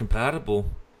backward compatible,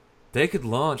 they could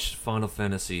launch Final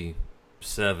Fantasy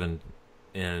VII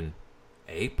in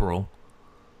April,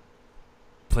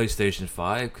 PlayStation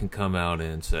 5 can come out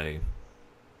in, say,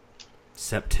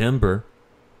 September.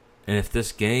 And if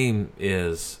this game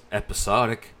is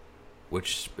episodic,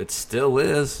 which it still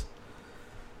is,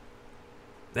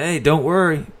 hey, don't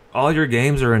worry. All your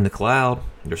games are in the cloud,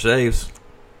 your saves.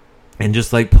 And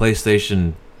just like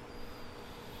PlayStation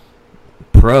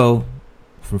Pro,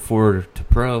 from 4 to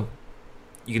Pro,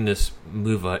 you can just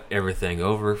move everything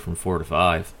over from 4 to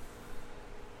 5.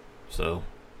 So,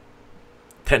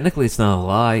 technically it's not a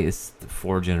lie, it's the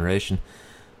 4 generation.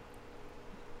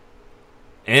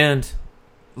 And,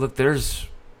 look, there's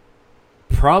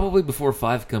probably before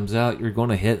 5 comes out, you're going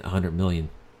to hit 100 million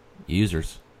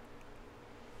users.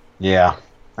 Yeah,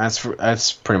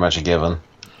 that's pretty much a given.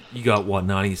 You got,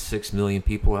 96 million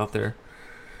people out there?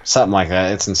 Something like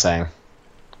that. It's insane.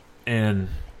 And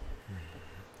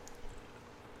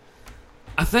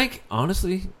I think,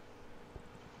 honestly,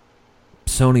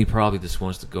 Sony probably just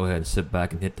wants to go ahead and sit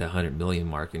back and hit the 100 million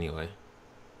mark anyway.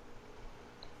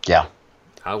 Yeah.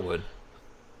 I would.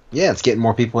 Yeah, it's getting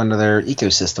more people into their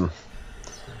ecosystem.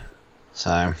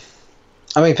 So,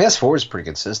 I mean, PS4 is a pretty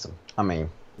good system.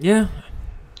 Yeah.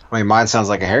 Mine sounds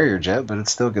like a Harrier jet, but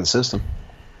it's still a good system.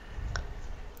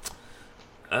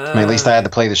 At least I had to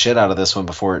play the shit out of this one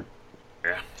before it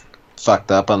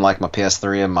fucked up, unlike my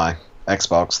PS3 and my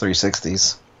Xbox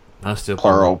 360s. I still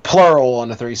plural on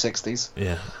the 360s.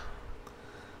 Yeah.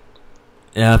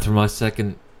 Yeah, after my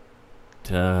second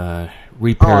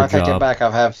repair I take job. it back.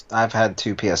 I've had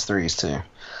 2 PS3s too.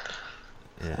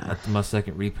 Yeah, after my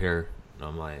second repair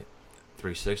on my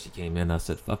 360 came in, I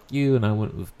said fuck you, and I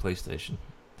went with PlayStation.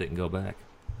 Didn't go back.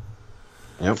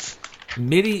 Yep.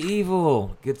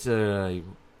 Medieval gets a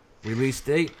release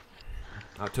date,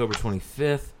 October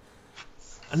 25th.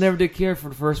 I never did care for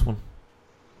the first one,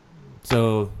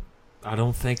 so I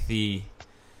don't think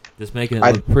just making it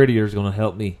look prettier is going to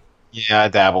help me. Yeah, I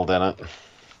dabbled in it.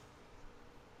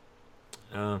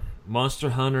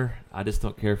 Monster Hunter, I just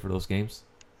don't care for those games.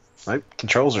 Right,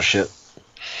 controls are shit.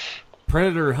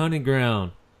 Predator Hunting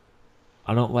Ground,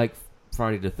 I don't like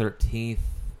Friday the 13th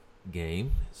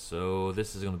game, so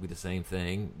this is going to be the same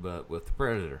thing, but with the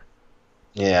Predator.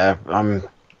 Yeah,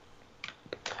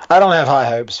 I don't have high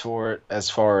hopes for it as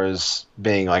far as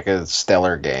being like a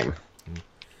stellar game.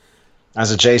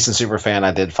 As a Jason super fan,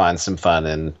 I did find some fun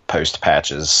in post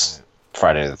patches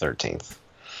Friday the 13th.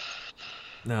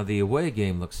 Now the away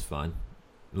game looks fun,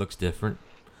 looks different.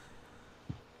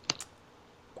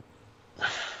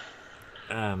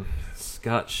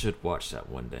 Scott should watch that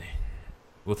one day.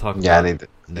 We'll talk about it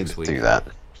next week. Do that.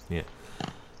 Yeah.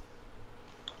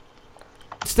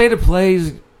 State of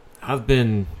Plays,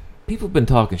 people have been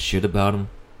talking shit about them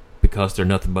because they're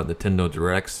nothing but Nintendo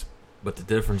Directs. But the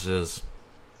difference is,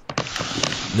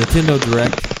 Nintendo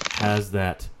Direct has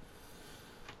that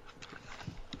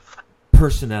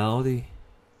personality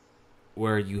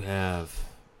where you have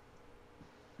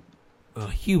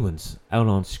humans out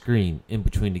on screen in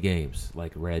between the games,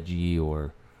 like Reggie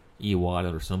or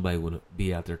Iwata or somebody would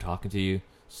be out there talking to you.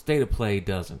 State of Play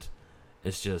doesn't.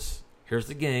 It's just, here's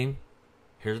the game,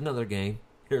 here's another game,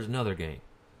 here's another game.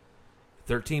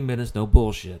 13 minutes, no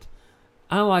bullshit.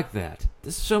 I like that.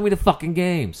 Just show me the fucking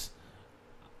games.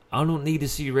 I don't need to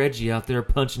see Reggie out there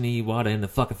punching Iwata in the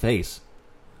fucking face,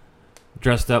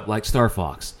 dressed up like Star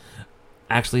Fox.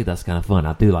 Actually, that's kind of fun.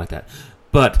 I do like that.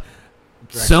 But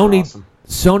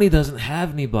Sony doesn't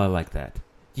have anybody like that.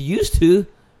 You used to.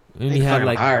 You had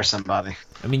hire somebody.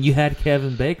 You had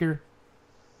Kevin Baker,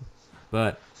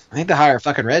 but I need to hire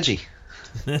fucking Reggie.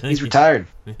 He's retired.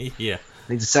 Yeah,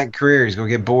 needs a second career. He's gonna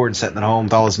get bored sitting at home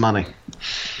with all his money.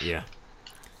 Yeah.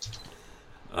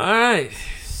 All right.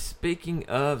 Speaking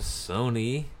of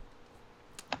Sony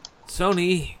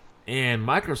and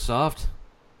Microsoft,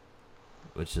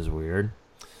 which is weird.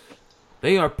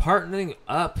 They are partnering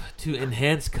up to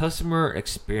enhance customer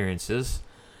experiences.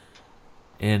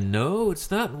 And no, it's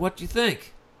not what you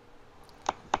think.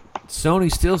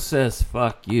 Sony still says,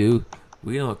 fuck you.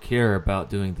 We don't care about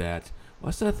doing that.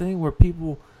 What's that thing where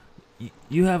people...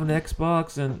 You have an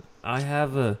Xbox and I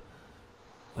have a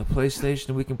PlayStation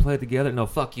and we can play together? No,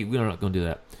 fuck you. We're not going to do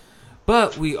that.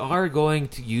 But we are going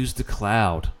to use the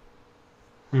cloud.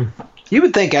 You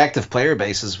would think active player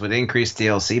bases would increase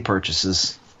DLC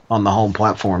purchases on the home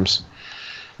platforms.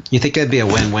 You think that'd be a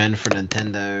win-win for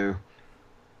Nintendo,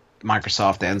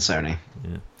 Microsoft, and Sony?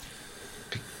 Yeah.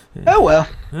 Oh, well.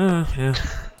 Yeah.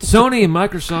 Sony and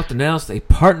Microsoft announced a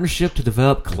partnership to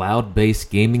develop cloud-based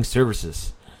gaming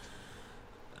services.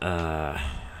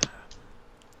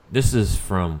 This is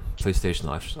from PlayStation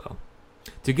Lifestyle.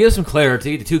 To give some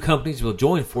clarity, the two companies will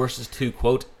join forces to,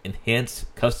 quote, enhance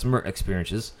customer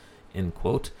experiences, end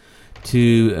quote,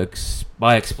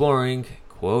 by exploring,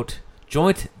 quote,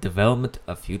 joint development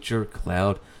of future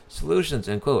cloud solutions,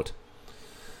 end quote.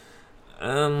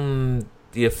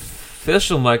 The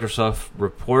official Microsoft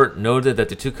report noted that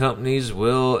the two companies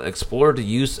will explore the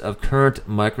use of current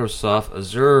Microsoft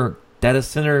Azure data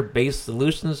center-based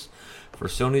solutions for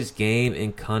Sony's game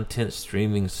and content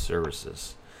streaming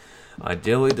services.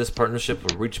 Ideally, this partnership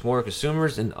will reach more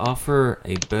consumers and offer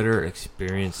a better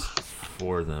experience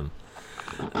for them.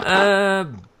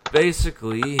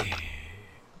 Basically,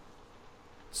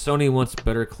 Sony wants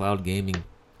better cloud gaming,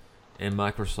 and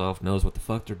Microsoft knows what the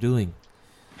fuck they're doing.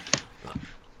 I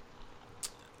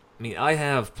mean, I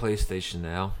have PlayStation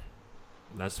now.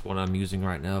 That's what I'm using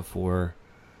right now for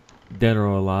Dead or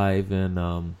Alive and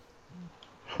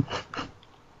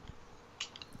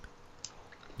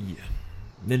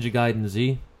Ninja Gaiden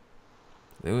Z.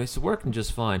 It's working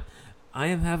just fine. I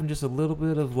am having just a little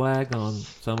bit of lag on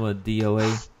some of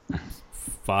DOA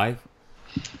 5.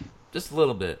 Just a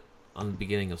little bit on the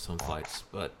beginning of some fights,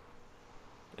 but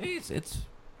it's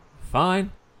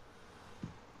fine.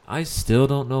 I still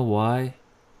don't know why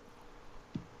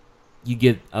you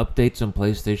get updates on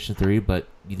PlayStation 3, but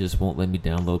you just won't let me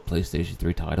download PlayStation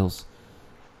 3 titles.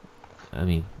 I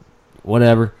mean,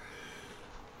 whatever.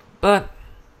 But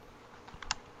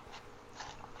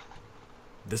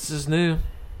this is new.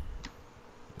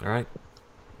 Alright.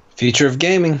 Future of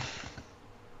gaming.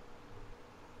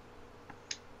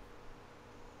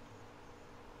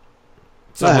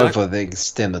 So hopefully they can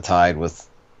stem the tide with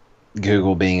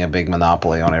Google being a big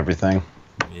monopoly on everything.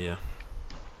 Yeah.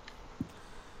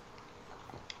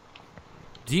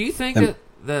 Do you think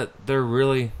that they're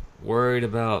really worried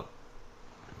about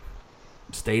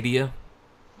Stadia?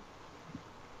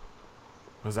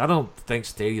 Because I don't think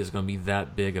Stadia is going to be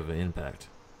that big of an impact.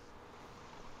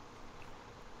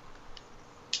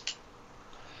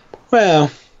 Well,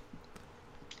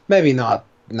 maybe not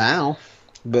now,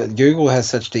 but Google has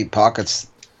such deep pockets,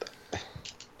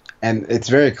 and it's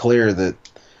very clear that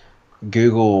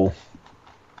Google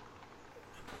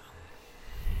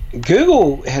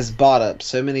has bought up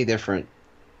so many different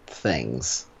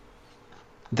things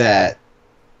that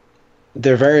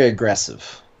they're very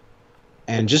aggressive.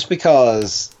 And just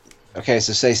because, okay,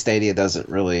 so say Stadia doesn't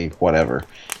really whatever,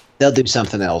 they'll do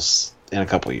something else in a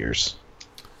couple years.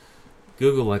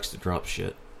 Google likes to drop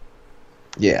shit.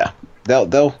 Yeah,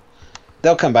 they'll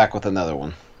come back with another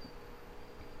one,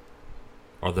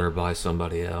 or they'll buy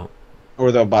somebody out.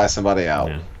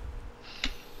 Yeah.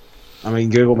 I mean,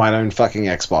 Google might own fucking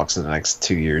Xbox in the next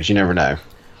 2 years. You never know.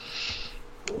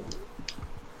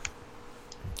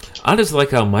 I just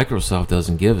like how Microsoft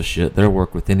doesn't give a shit. They'll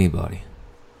work with anybody.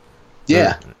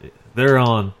 Yeah. They're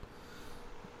on.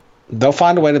 They'll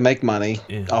find a way to make money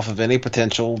off of any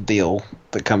potential deal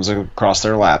that comes across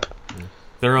their lap.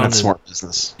 They're on That's smart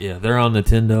business. Yeah, they're on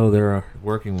Nintendo. They're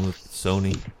working with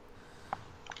Sony.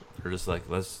 They're just like,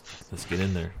 let's get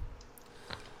in there.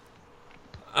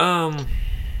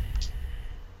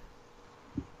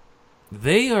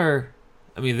 They are.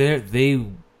 I mean, they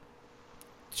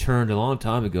turned a long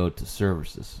time ago to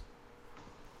services.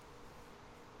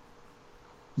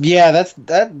 Yeah,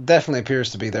 that definitely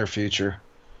appears to be their future.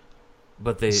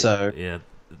 But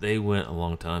they went a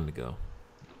long time ago.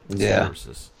 Yeah.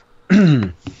 Services.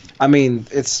 I mean,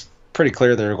 it's pretty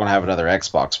clear they're going to have another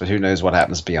Xbox, but who knows what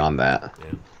happens beyond that.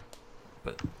 Yeah.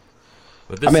 But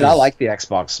I like the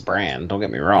Xbox brand, don't get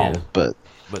me wrong, but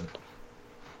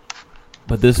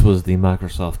this was the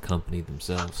Microsoft company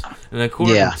themselves. And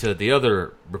according to the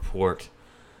other report,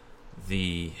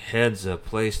 the heads of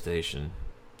PlayStation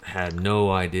had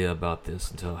no idea about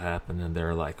this until it happened, and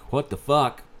they're like, what the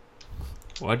fuck?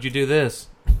 Why'd you do this?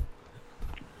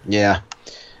 Yeah.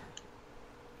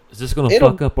 Is this going to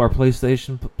fuck up our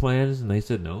PlayStation plans? And they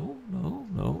said, no,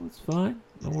 it's fine.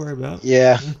 Don't worry about it.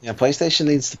 Yeah, PlayStation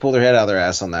needs to pull their head out of their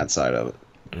ass on that side of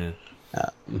it. Yeah.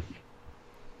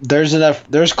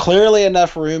 There's clearly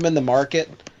enough room in the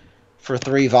market for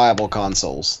 3 viable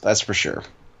consoles. That's for sure.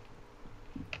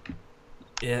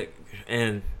 Yeah,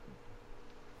 and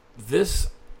this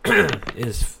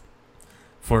is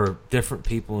for different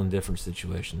people in different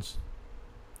situations.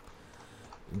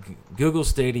 Google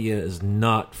Stadia is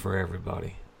not for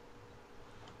everybody.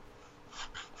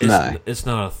 It's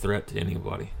not a threat to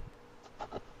anybody.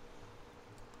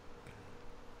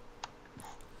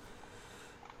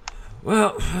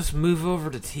 Well, let's move over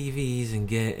to TVs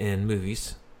and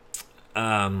movies.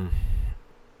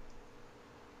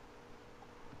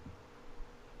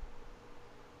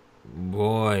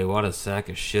 Boy, what a sack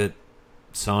of shit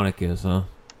Sonic is, huh?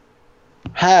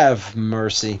 Have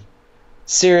mercy.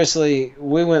 Seriously,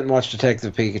 we went and watched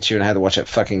Detective Pikachu and I had to watch that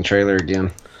fucking trailer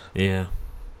again. Yeah.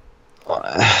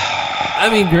 I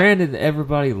mean, granted,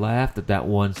 everybody laughed at that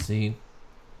one scene,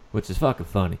 which is fucking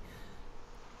funny.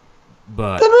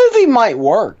 But the movie might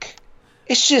work.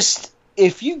 It's just,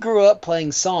 if you grew up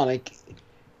playing Sonic,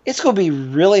 it's going to be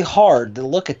really hard to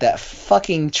look at that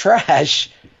fucking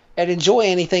trash and enjoy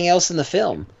anything else in the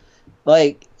film.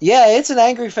 Like, yeah, it's an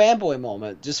angry fanboy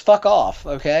moment. Just fuck off,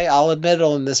 okay? I'll admit it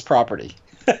on this property.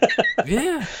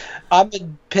 yeah. I'm a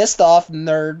pissed off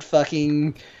nerd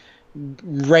fucking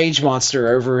rage monster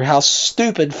over how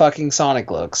stupid fucking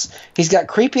Sonic looks. He's got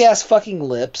creepy ass fucking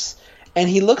lips, and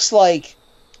he looks like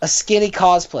a skinny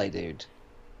cosplay dude.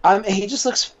 He just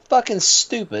looks fucking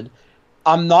stupid.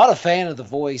 I'm not a fan of the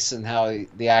voice and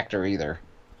the actor either.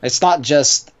 It's not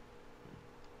just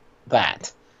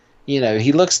that. You know,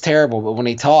 he looks terrible, but when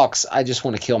he talks, I just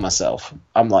want to kill myself.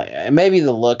 I'm like, maybe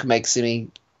the look makes me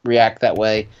react that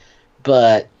way,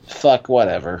 but fuck,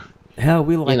 whatever. Hell,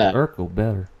 we like Urkel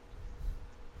better.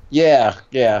 Yeah,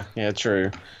 true.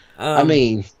 I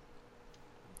mean,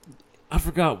 I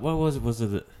forgot, what was it? Was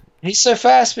it? He's so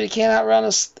fast, but he can't outrun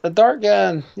a dart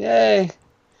gun. Yay.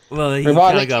 Well, he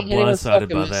kind of got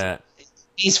blindsided by that.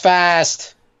 He's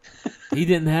fast. He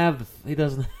doesn't have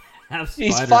spider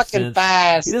He's fucking sense.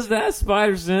 fast. He doesn't have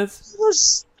spider sense. He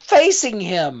was facing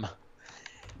him.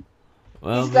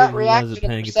 Well, he's got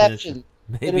reaction and perception.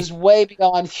 It is way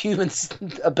beyond human's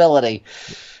ability.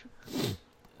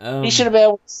 He should have been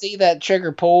able to see that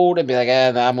trigger pulled and be like,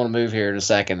 I'm going to move here in a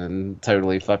second and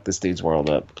totally fuck this dude's world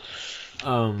up.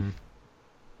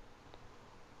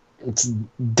 It's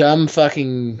dumb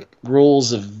fucking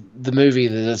rules of the movie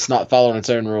that it's not following its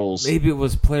own rules. Maybe it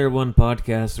was Player One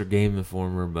Podcast or Game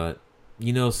Informer, but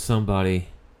somebody,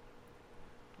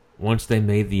 once they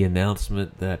made the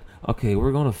announcement that, okay,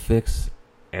 we're going to fix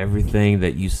everything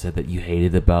that you said that you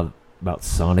hated about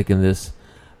Sonic in this,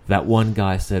 that one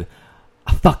guy said,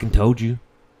 I fucking told you.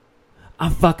 I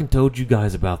fucking told you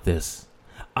guys about this.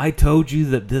 I told you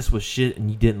that this was shit and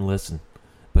you didn't listen.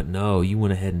 But no, you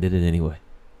went ahead and did it anyway.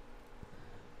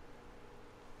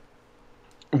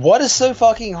 What is so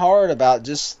fucking hard about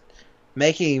just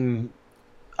making him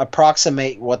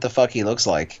approximate what the fuck he looks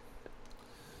like?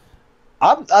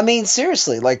 I mean,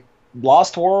 seriously, like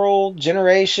Lost World,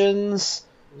 Generations.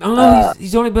 No,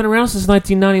 he's only been around since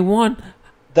 1991.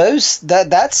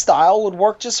 That style would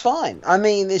work just fine. I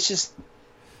mean, it's just...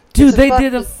 Dude, they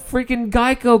did a freaking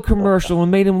Geico commercial and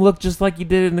made him look just like you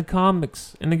did in the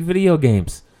comics and the video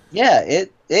games. Yeah,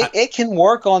 it can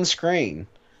work on screen.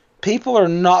 People are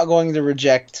not going to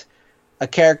reject a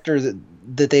character that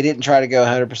they didn't try to go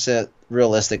 100%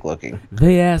 realistic looking.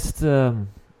 They asked... and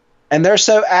they're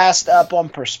so assed up on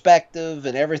perspective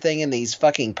and everything in these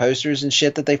fucking posters and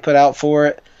shit that they put out for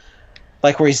it.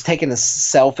 Like where he's taking a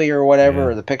selfie or whatever,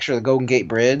 or the picture of the Golden Gate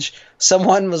Bridge.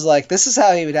 Someone was like, this is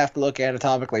how he would have to look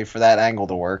anatomically for that angle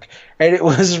to work. And it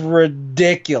was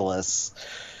ridiculous.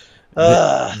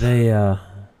 They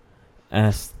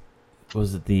asked,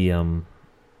 was it it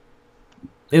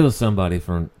was somebody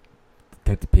from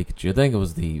Detective Pikachu. I think it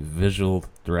was the visual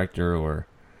director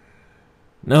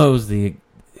no, it was the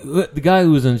guy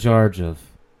who was in charge of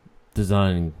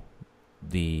designing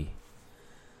the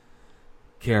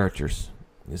characters.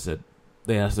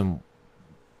 They asked him,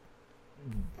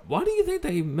 why do you think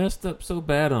they messed up so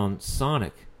bad on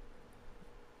Sonic?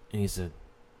 And he said,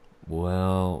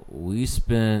 well, we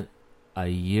spent a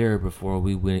year before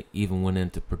we even went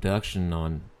into production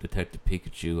on Detective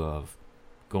Pikachu of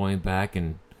going back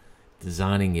and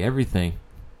designing everything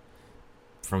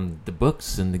from the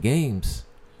books and the games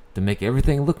to make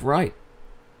everything look right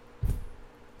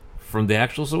from the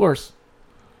actual source.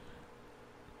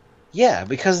 Yeah,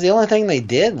 because the only thing they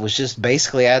did was just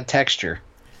basically add texture.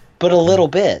 But a little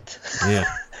bit. Yeah.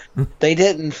 They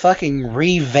didn't fucking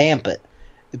revamp it.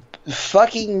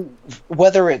 Fucking,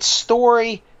 whether it's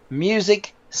story,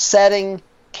 music, setting,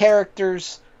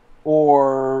 characters,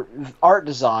 or art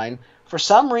design, for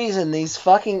some reason these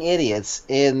fucking idiots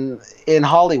in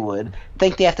Hollywood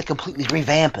think they have to completely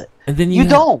revamp it. And then you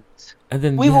don't. And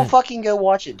then we will fucking go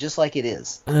watch it just like it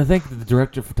is. And I think the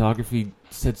director of photography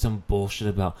said some bullshit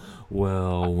about,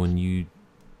 well, when you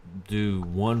do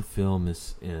one film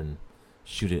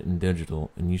shoot it in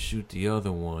digital, and you shoot the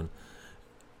other one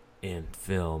in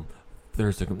film,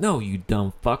 no, you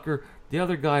dumb fucker. The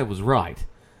other guy was right.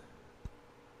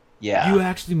 Yeah. You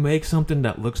actually make something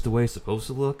that looks the way it's supposed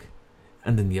to look,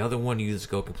 and then the other one you just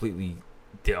go completely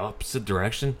the opposite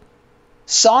direction.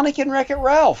 Sonic and Wreck-It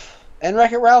Ralph. And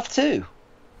Wreck-It Ralph 2.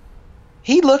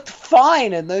 He looked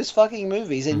fine in those fucking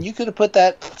movies, and you could have put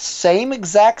that same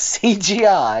exact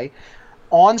CGI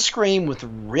on screen with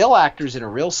real actors in a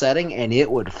real setting, and it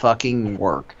would fucking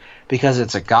work because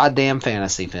it's a goddamn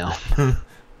fantasy film.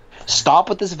 Stop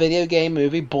with this video game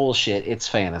movie bullshit. It's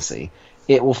fantasy.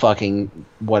 It will fucking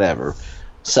whatever.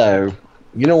 So,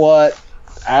 you know what?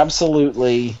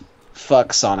 Absolutely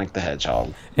fuck Sonic the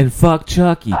Hedgehog. And fuck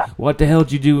Chucky. What the hell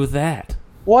did you do with that?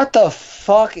 What the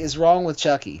fuck is wrong with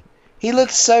Chucky? He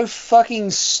looks so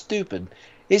fucking stupid.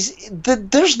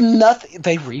 There's nothing.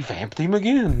 They revamped him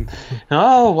again.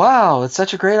 Oh, wow. It's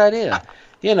such a great idea.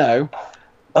 You know.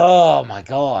 Oh, my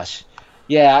gosh.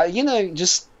 Yeah, you know,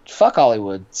 just fuck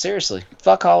Hollywood. Seriously.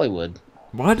 Fuck Hollywood.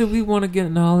 Why do we want to get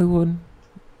in Hollywood?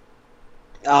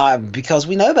 Because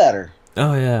we know better.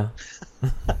 Oh, yeah.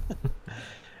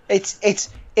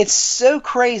 It's so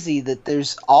crazy that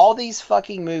there's all these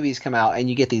fucking movies come out and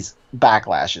you get these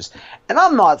backlashes. And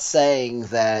I'm not saying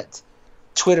that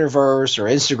Twitterverse or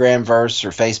Instagramverse or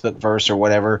Facebookverse or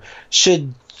whatever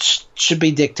should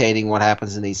be dictating what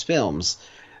happens in these films.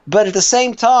 But at the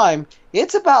same time,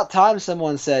 it's about time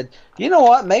someone said, you know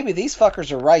what, maybe these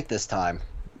fuckers are right this time.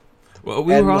 Well,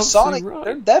 we and were with Sonic, right.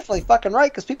 they're definitely fucking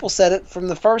right because people said it from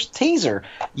the first teaser.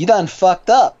 You done fucked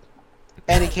up.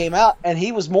 And he came out and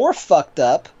he was more fucked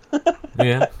up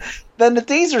Yeah. than the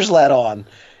teasers let on.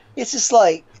 It's just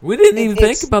like... We didn't even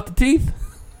think about the teeth.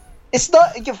 It's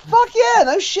not... Fuck yeah,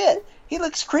 no shit. He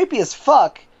looks creepy as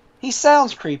fuck. He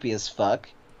sounds creepy as fuck.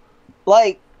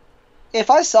 Like, if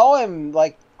I saw him,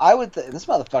 like, I would... This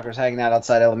motherfucker's hanging out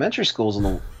outside elementary schools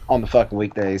on the fucking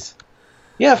weekdays.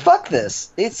 Yeah, fuck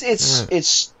this.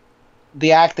 It's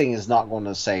the acting is not going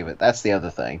to save it. That's the other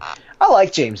thing. I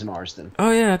like James Marsden.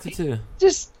 Oh, yeah, I do too.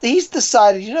 He's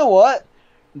decided, you know what?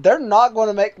 They're not going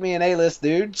to make me an A-list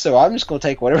dude, so I'm just going to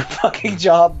take whatever fucking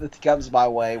job that comes my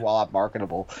way while I'm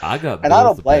marketable. I got and I bills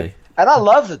don't to blame pay. him. And I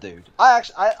love the dude.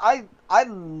 I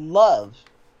love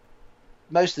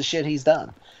most of the shit he's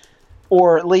done,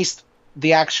 or at least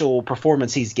the actual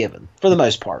performance he's given for the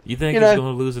most part. You think he's going to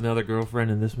lose another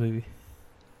girlfriend in this movie?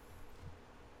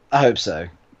 I hope so.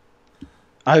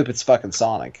 I hope it's fucking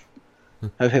Sonic. I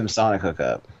hope him and Sonic hook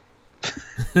up.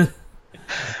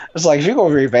 It's like, if you're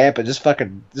going to revamp it,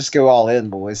 just go all in,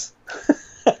 boys.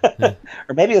 Or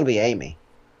maybe it'll be Amy.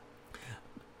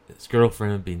 His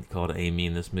girlfriend being called Amy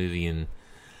in this movie, and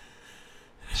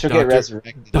she'll get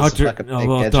resurrected. Dr.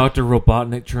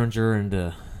 Robotnik turns her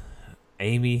into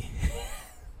Amy.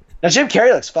 Now, Jim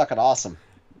Carrey looks fucking awesome.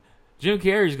 Jim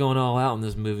Carrey's going all out in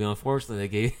this movie.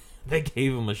 Unfortunately, they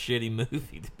gave him a shitty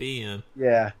movie to be in.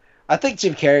 Yeah, I think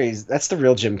Jim Carrey's that's the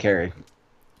real Jim Carrey.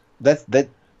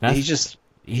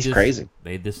 He's crazy.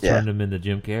 They just turned him into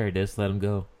Jim Carrey. They just let him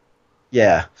go.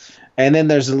 Yeah, and then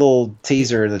there's a little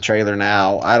teaser in the trailer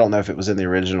now. I don't know if it was in the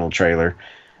original trailer,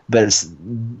 but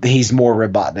he's more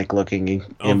Robotnik looking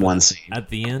in one scene at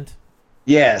the end.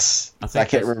 Yes, I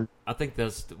can't remember. I think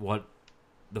that's what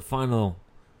the final.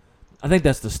 I think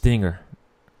that's the stinger.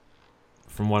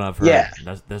 From what I've heard, yeah,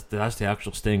 that's the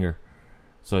actual stinger.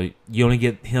 So you only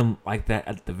get him like that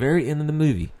at the very end of the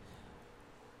movie,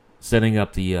 setting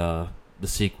up the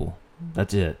sequel.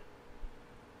 That's it.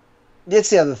 It's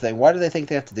the other thing. Why do they think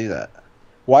they have to do that?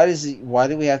 Why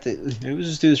do we have to? Maybe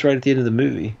just do this right at the end of the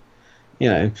movie. You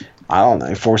know, I don't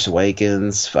know. Force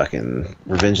Awakens, fucking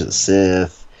Revenge of the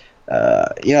Sith.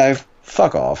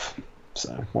 Fuck off.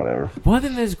 So whatever. Why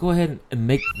didn't they just go ahead and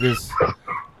make this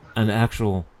an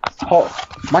actual? Oh,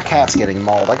 my cat's getting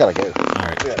mauled. I gotta go. All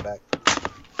right. Be right back.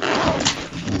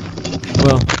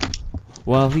 Well,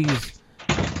 while he's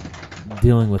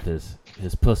dealing with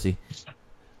his pussy,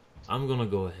 I'm gonna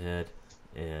go ahead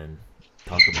and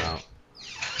talk about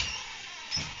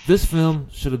this film.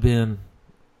 Should have been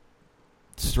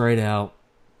straight out.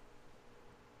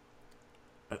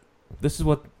 This is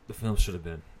what the film should have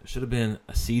been. It should have been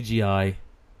a CGI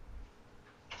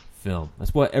film.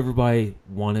 That's what everybody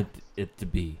wanted it to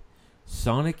be.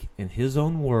 Sonic in his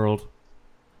own world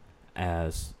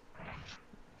as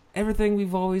everything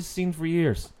we've always seen for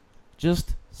years.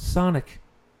 Just Sonic.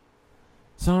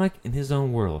 Sonic in his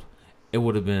own world. It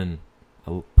would have been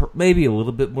maybe a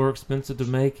little bit more expensive to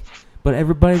make, but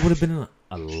everybody would have been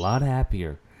a lot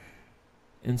happier.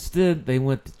 Instead, they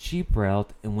went the cheap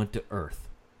route and went to Earth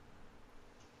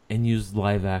and used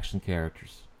live action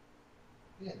characters.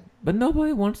 Yeah. But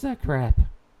nobody wants that crap.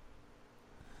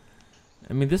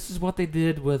 I mean, this is what they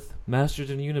did with Masters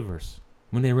of the Universe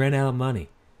when they ran out of money.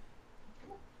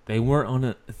 They weren't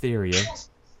on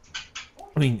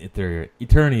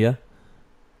Eternia,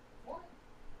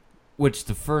 which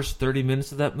the first 30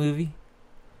 minutes of that movie,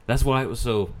 that's why it was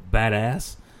so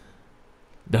badass.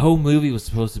 The whole movie was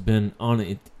supposed to have been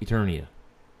on Eternia,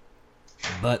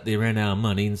 but they ran out of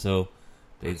money, and so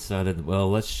They decided, well,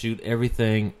 let's shoot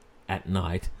everything at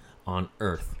night on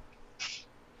Earth.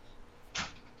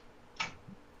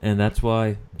 And that's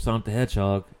why Sonic the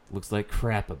Hedgehog looks like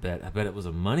crap a bit. I bet it was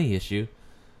a money issue.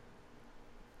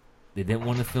 They didn't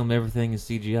want to film everything in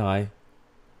CGI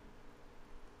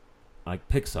like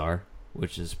Pixar,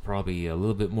 which is probably a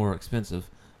little bit more expensive.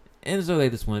 And so they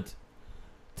just went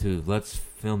to let's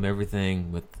film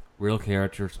everything with real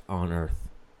characters on Earth.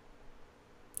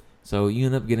 So you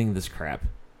end up getting this crap.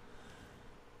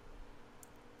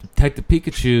 Detective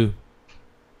Pikachu,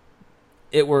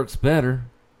 it works better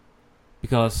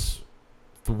because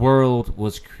the world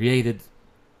was created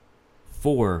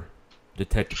for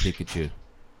Detective Pikachu.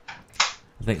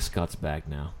 I think Scott's back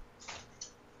now.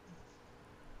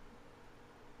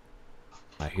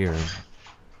 I hear him.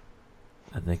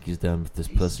 I think he's done with this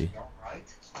pussy.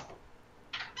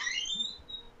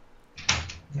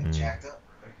 Jacked up.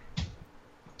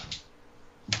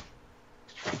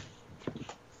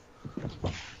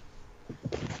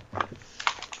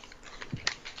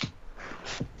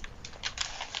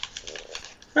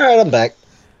 All right, I'm back.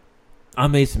 I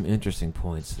made some interesting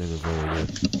points. They were very good.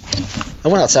 I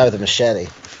went outside with a machete.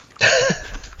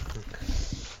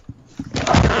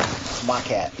 My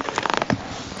cat.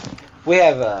 We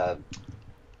have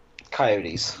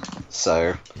coyotes,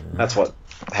 so that's what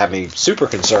had me super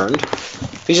concerned.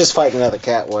 If he's just fighting another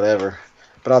cat, whatever.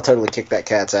 But I'll totally kick that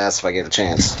cat's ass if I get a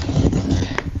chance.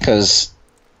 Because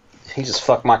he just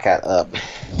fucked my cat up.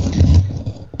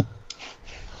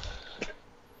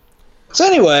 So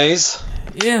anyways...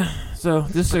 Yeah, so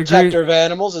this Protector of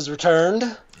Animals is returned.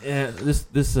 Yeah,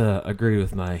 this agree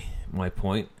with my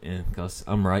point, and because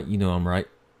I'm right, you know I'm right.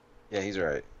 Yeah, he's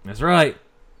right. That's right.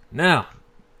 Now,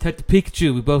 Detective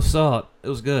Pikachu, we both saw it. It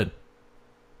was good.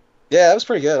 Yeah, it was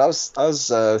pretty good. I was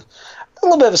a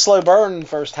little bit of a slow burn in the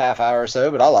first half hour or so,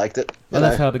 but I liked it. Well,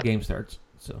 that's how the game starts.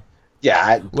 So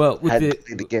yeah,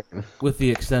 with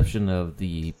the exception of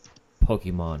the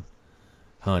Pokemon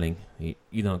hunting,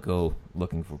 you don't go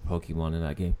looking for Pokemon in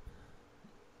that game.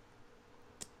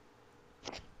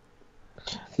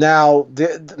 Now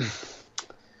the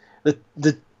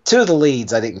two of the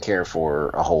leads I didn't care for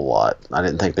a whole lot. I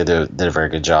didn't think they did a very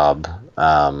good job.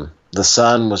 The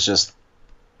son was just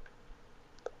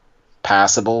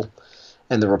passable,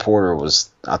 and the reporter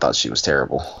I thought she was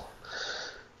terrible.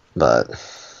 But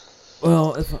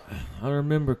well, if I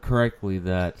remember correctly,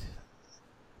 that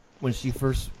when she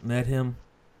first met him,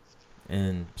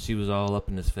 and she was all up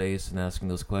in his face and asking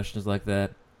those questions like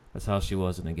that, that's how she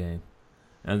was in the game.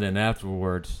 And then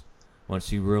afterwards, when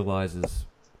she realizes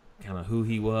kind of who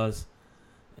he was,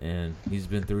 and he's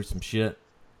been through some shit,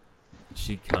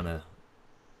 she kind of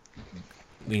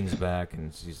leans back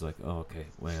and she's like, "Oh, okay,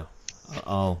 well,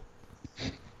 I'll."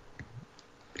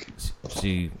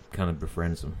 She kind of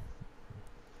befriends him,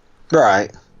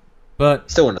 right?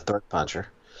 But still want to throat puncher.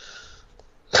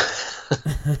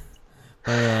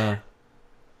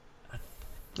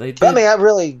 They did, but I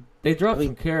mean, they dropped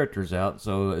some characters out,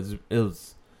 so it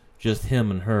was just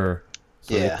him and her.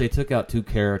 So yeah. they took out two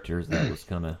characters that was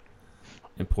kind of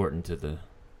important to the.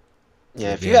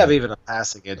 Yeah, if you have even a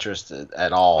passing interest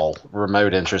at all,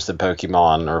 remote interest in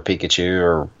Pokemon or Pikachu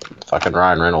or fucking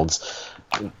Ryan Reynolds,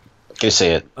 go see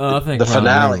it. I think the Ryan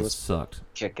finale Reynolds sucked.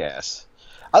 Kick ass.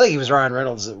 I think he was Ryan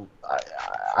Reynolds.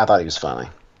 I thought he was funny.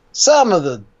 Some of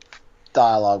the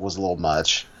dialogue was a little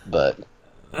much, but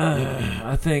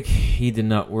I think he did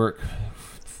not work.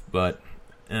 But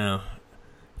if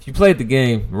you played the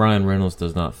game, Ryan Reynolds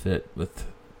does not fit with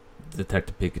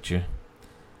Detective Pikachu.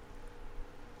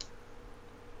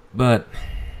 But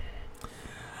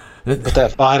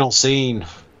that final scene,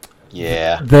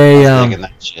 yeah, they thinking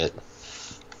that shit.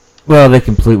 Well, they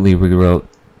completely rewrote.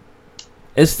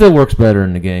 It still works better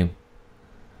in the game.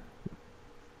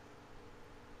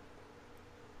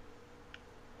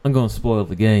 I'm going to spoil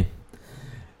the game.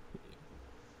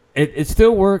 It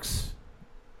still works.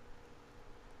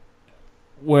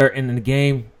 Where in the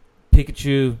game,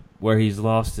 Pikachu, where he's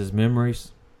lost his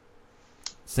memories,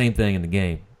 same thing in the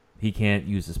game. He can't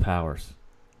use his powers.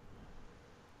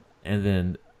 And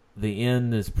then the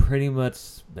end is pretty much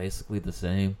basically the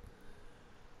same.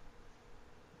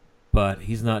 But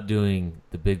he's not doing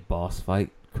the big boss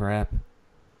fight crap.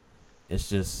 It's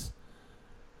just...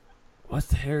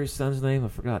 What's Harry's son's name? I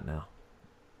forgot now.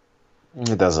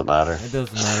 It doesn't matter. It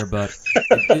doesn't matter, but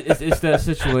it's that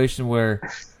situation where...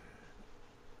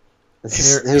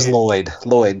 Who's Lloyd?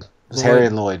 Lloyd. It's Harry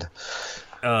and Lloyd.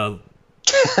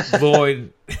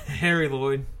 Harry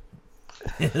Lloyd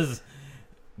is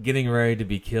getting ready to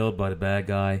be killed by the bad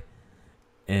guy,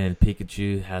 and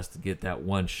Pikachu has to get that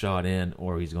one shot in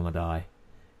or he's going to die.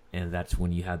 and that's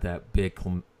when you had that big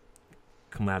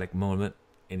climatic moment,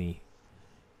 and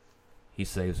he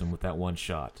saves him with that one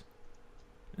shot.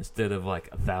 Instead of like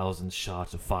 1,000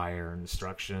 shots of fire and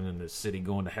destruction and the city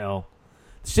going to hell.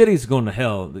 The city's going to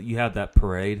hell. You have that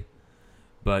parade,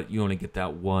 but you only get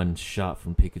that one shot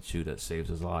from Pikachu that saves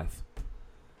his life.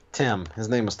 Tim. His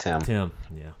name was Tim. Tim,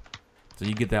 yeah. So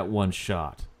you get that one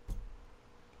shot.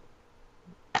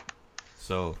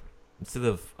 So instead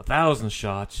of 1,000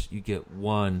 shots, you get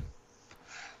one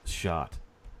shot.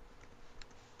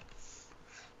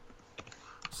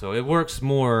 So it works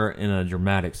more in a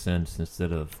dramatic sense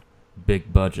instead of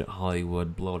big budget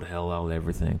Hollywood blow the hell out of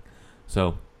everything.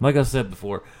 So, like I said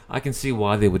before, I can see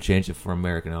why they would change it for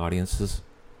American audiences.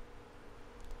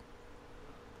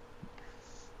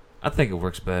 I think it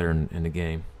works better in the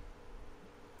game.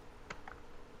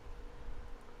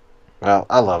 Well,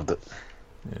 I loved it.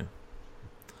 Yeah.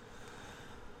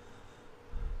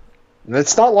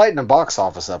 It's not lighting the box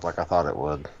office up like I thought it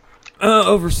would.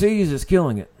 Overseas, it's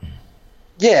killing it.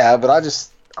 Yeah, but I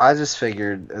just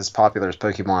figured as popular as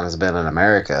Pokemon has been in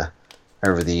America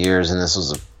over the years, and this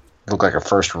looked like a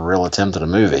first real attempt at a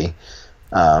movie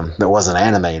that wasn't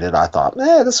animated, I thought,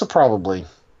 this will probably.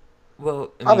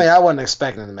 Well, I mean, I wasn't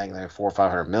expecting to make like 400 or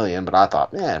 500 million, but I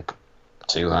thought,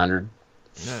 200.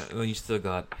 Well, you still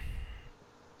got.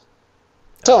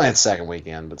 It's only its second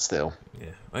weekend, but still. Yeah,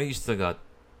 well, you still got.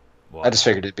 What, I just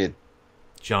figured it'd be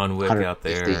John Wick out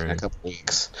there in a couple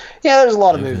weeks. Yeah, there's a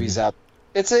lot of movies out.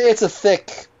 It's a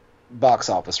thick box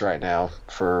office right now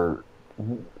for.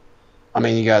 I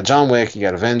mean, you got John Wick, you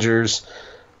got Avengers.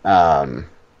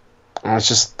 It's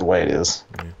just the way it is.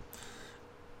 Yeah.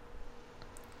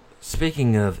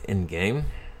 Speaking of in-game,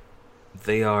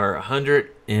 they are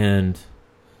 100 and...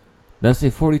 Did I say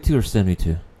 42 or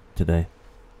 72 today?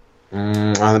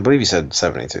 I believe you said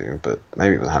 72, but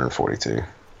maybe it was 142.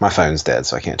 My phone's dead,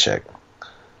 so I can't check.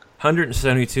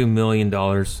 $172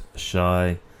 million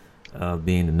shy of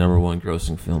being the number one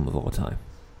grossing film of all time.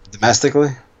 Domestically?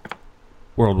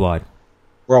 Worldwide.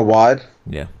 Worldwide?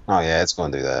 Yeah. Oh, yeah, it's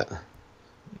going to do that.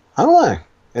 I don't know.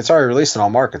 It's already released in all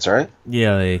markets, right?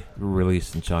 Yeah, they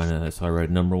released in China. It's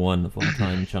already number one of all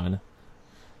time in China.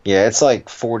 Yeah, it's like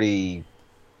 $41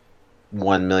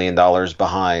 million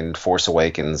behind Force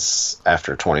Awakens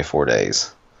after 24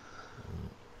 days.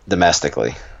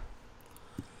 Domestically.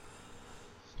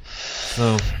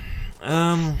 So,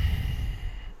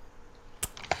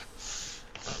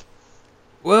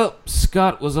 well,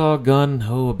 Scott was all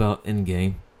gun-ho about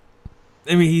Endgame.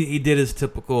 I mean, he did his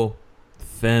typical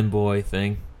fanboy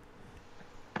thing.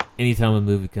 Anytime a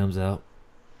movie comes out,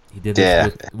 he did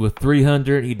this with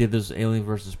 300. He did this Alien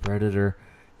vs. Predator,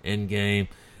 Endgame.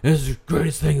 This is the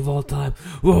greatest thing of all time.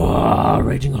 Whoa,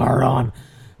 raging hard on.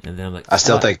 And then I'm like, I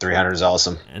still think 300 is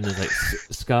awesome. And then like,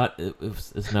 Scott,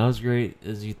 it's not as great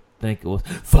as you think it was.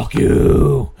 Fuck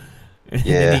you. And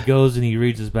then he goes and he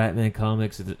reads his Batman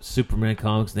comics, the Superman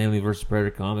comics, and Alien vs.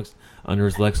 Predator comics under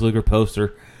his Lex Luger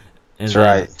poster. And That's then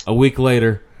right. A week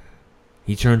later,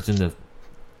 he turns into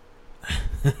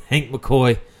Hank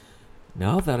McCoy.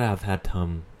 Now that I've had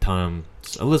a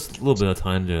little bit of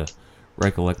time to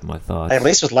recollect my thoughts. Hey, at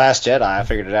least with Last Jedi, I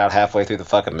figured it out halfway through the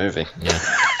fucking movie. Yeah.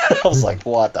 I was like,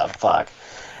 what the fuck?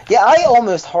 Yeah, I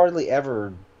almost hardly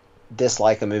ever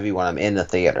dislike a movie when I'm in the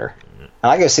theater.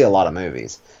 And I go see a lot of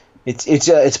movies. It's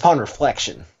upon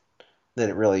reflection that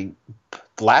it really...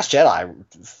 Last Jedi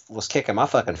was kicking my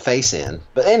fucking face in.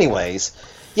 But anyways,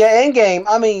 yeah, Endgame,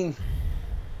 I mean,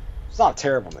 it's not a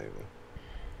terrible movie.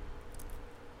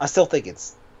 I still think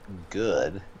it's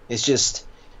good. It's just,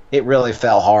 it really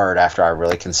fell hard after I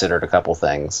really considered a couple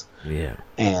things. Yeah.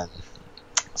 And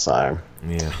so...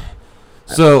 Yeah.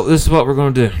 So, this is what we're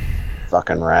going to do.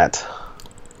 Fucking rat.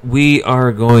 We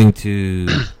are going to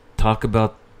talk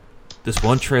about this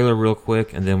one trailer real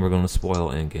quick, and then we're going to spoil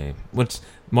Endgame. Which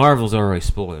Marvel's already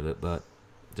spoiled it, but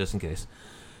just in case.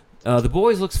 The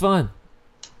Boys looks fun.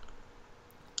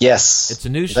 Yes. It's a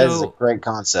new show. That is a great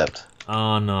concept.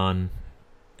 On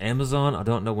Amazon. I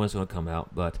don't know when it's going to come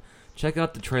out, but check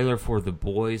out the trailer for The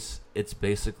Boys. It's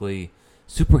basically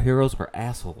superheroes are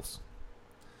assholes.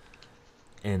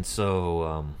 And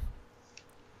so,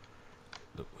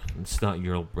 it's not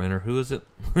Yul Brynner. Who is it?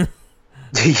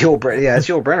 Yul Brynner. Yeah, it's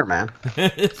Yul Brynner, man.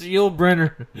 It's Yul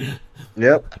Brynner.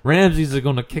 Yep. Ramses are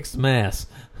going to kick some ass.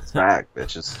 Fact,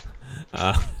 bitches.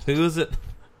 Who is it?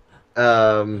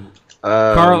 Carl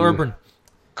Urban.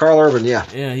 Carl Urban, yeah.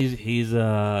 Yeah, he's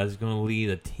going to lead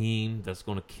a team that's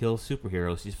going to kill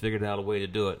superheroes. He's figured out a way to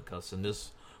do it because in this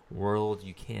world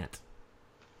you can't.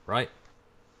 Right?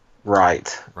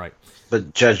 Right. Right.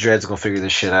 But Judge Dredd's going to figure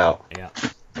this shit out. Yeah.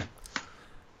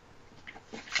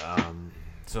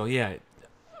 So yeah,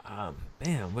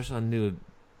 man, I wish I knew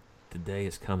the day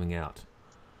is coming out.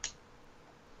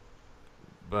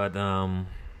 But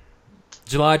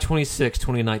July 26,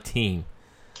 2019.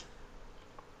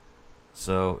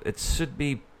 So it should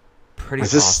be pretty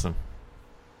awesome.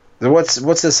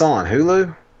 What's this on?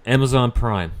 Hulu? Amazon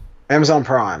Prime. Amazon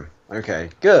Prime. Okay,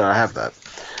 good. I have that.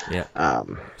 Yeah.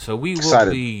 So we excited.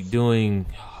 will be doing,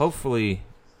 hopefully,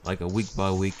 like a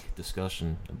week-by-week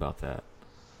discussion about that.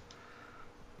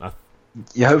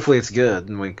 Yeah, hopefully it's good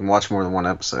and we can watch more than one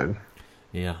episode.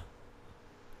 Yeah.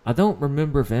 I don't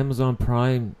remember if Amazon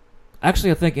Prime...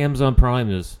 Actually, I think Amazon Prime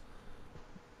is...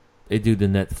 They do the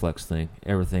Netflix thing.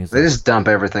 They just dump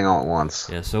everything all at once.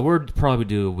 Yeah, so we'll probably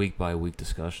do a week-by-week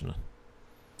discussion.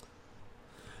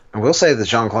 I will say that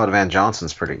Jean-Claude Van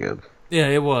Johnson's pretty good. Yeah,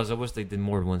 it was. I wish they did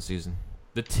more than one season.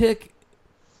 The Tick,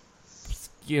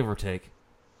 give or take,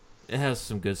 it has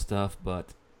some good stuff, but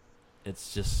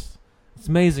it's just... It's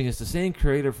amazing. It's the same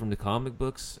creator from the comic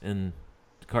books and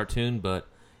the cartoon, but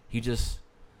he tried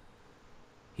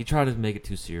to make it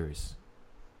too serious.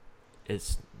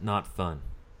 It's not fun.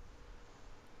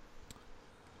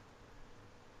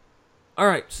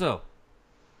 Alright, so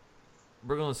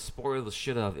we're going to spoil the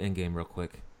shit out of Endgame real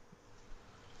quick.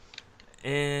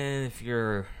 And if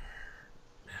you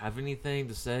have anything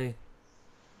to say,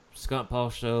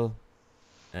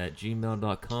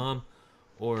 ScottPaulShow@gmail.com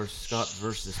or Scott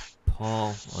versus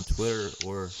Paul on Twitter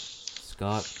or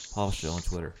Scott Paul Show on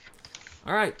Twitter.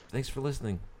 Alright, thanks for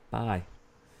listening. Bye.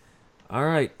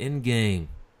 Alright, Endgame.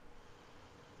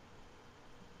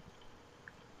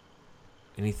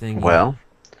 Anything? Well,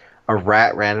 a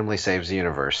rat randomly saves the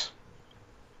universe.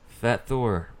 Fat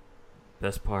Thor.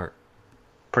 Best part.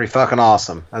 Pretty fucking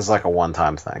awesome. That's like a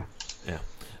one-time thing. Yeah.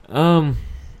 Well,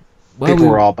 people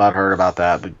were all butthurt about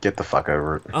that, but get the fuck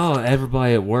over it. Oh,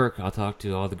 everybody at work I talked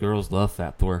to, all the girls love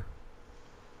Fat Thor.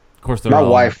 Of course, my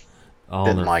wife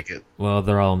didn't like it. Well,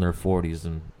 they're all in their 40s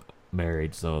and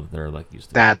married, so they're like used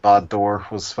to it. Dad bod Thor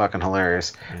was fucking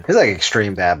hilarious. Yeah. He's like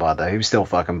extreme dad bod though. He was still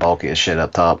fucking bulky as shit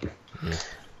up top. Yeah.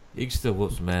 He can still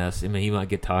whoop some ass. I mean, he might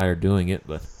get tired doing it,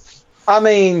 but... I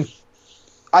mean,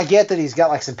 I get that he's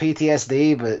got like some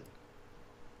PTSD, but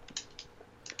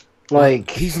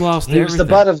like he's lost he everything. was the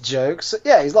butt of jokes.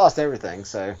 Yeah, he's lost everything.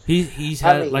 So he's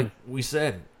had, like we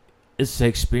said, it's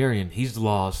Shakespearean. He's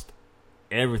lost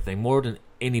everything more than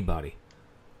anybody.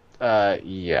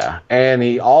 Yeah, and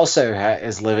he also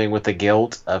is living with the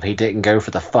guilt of he didn't go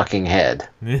for the fucking head.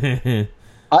 Yeah.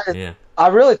 I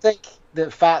really think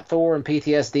that Fat Thor and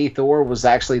PTSD Thor was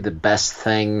actually the best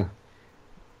thing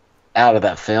out of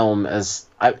that film. They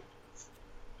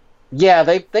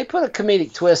put a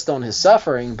comedic twist on his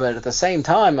suffering, but at the same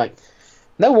time, like,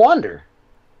 no wonder.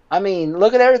 I mean,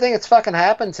 look at everything that's fucking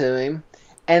happened to him,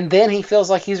 and then he feels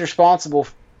like he's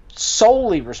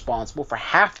solely responsible for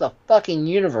half the fucking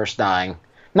universe dying.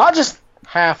 Not just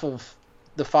half of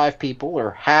the 5 people,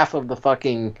 or half of the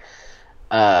fucking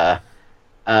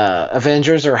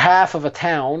Avengers, or half of a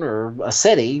town or a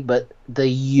city, but the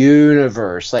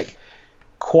universe, like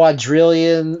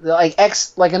quadrillion, like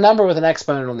a number with an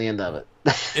exponent on the end of it.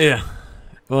 Yeah.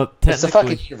 Well, it's the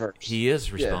fucking universe. He is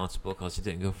responsible because he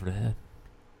didn't go for the head.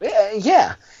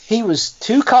 Yeah, he was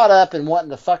too caught up in wanting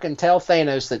to fucking tell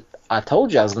Thanos that I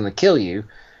told you I was going to kill you.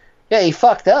 Yeah, he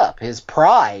fucked up. His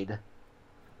pride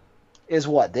is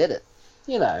what did it.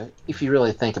 You know, if you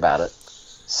really think about it.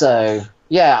 So,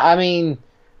 yeah, I mean,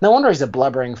 no wonder he's a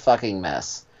blubbering fucking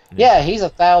mess. Yeah, he's a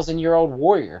 1,000-year-old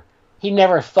warrior. He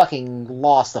never fucking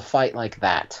lost a fight like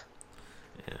that.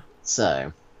 Yeah.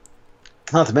 So,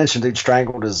 not to mention, dude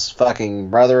strangled his fucking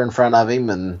brother in front of him,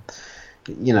 and,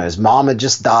 you know, his mom had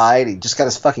just died. He just got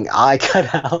his fucking eye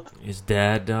cut out. His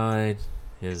dad died.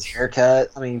 His haircut.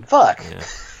 I mean, fuck. Yeah.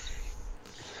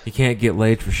 He can't get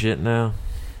laid for shit now.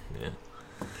 Yeah.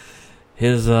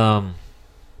 His, well,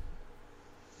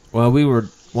 we were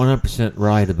 100%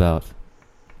 right about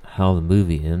how the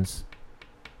movie ends.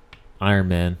 Iron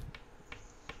Man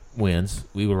wins.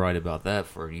 We were right about that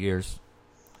for years.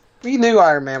 We knew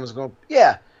Iron Man was going to...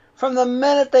 Yeah. From the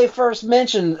minute they first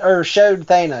mentioned or showed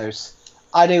Thanos,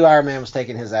 I knew Iron Man was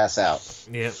taking his ass out.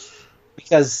 Yeah.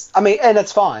 Because, I mean, and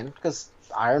it's fine, because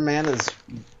Iron Man is...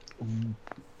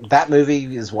 That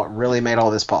movie is what really made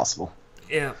all this possible.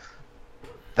 Yeah.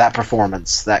 That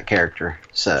performance, that character.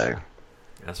 So...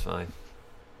 That's fine.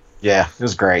 Yeah, it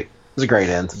was great. It was a great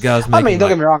end. Guys, I mean, don't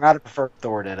get me wrong, I'd have preferred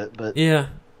Thor did it, but... Yeah,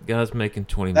 guys making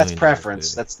 $20 million. That's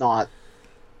preference. That's not...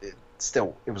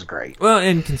 It was great. Well,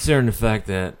 and considering the fact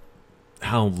that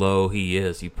how low he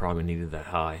is, he probably needed that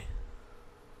high.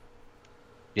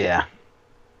 Yeah.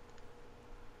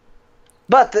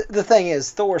 But the thing is,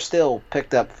 Thor still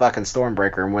picked up fucking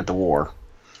Stormbreaker and went to war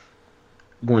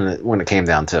when it came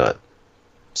down to it.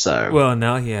 So Well,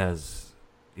 now he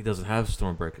doesn't have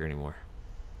Stormbreaker anymore.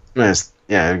 he got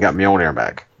Mjolnir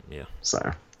back. Yeah.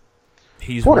 So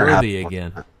He's Wonder how- worthy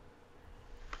again.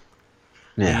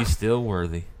 yeah, He's still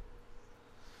worthy.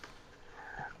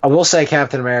 I will say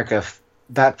Captain America.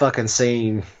 That fucking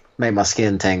scene made my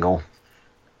skin tingle.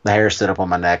 The hair stood up on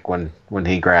my neck when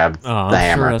he grabbed Oh, the I'm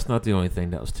hammer. sure that's not the only thing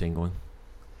that was tingling.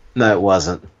 No, it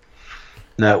wasn't.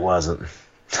 And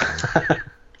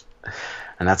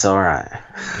that's all right.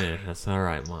 Yeah, that's all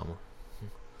right, Mama.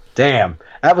 Damn,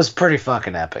 that was pretty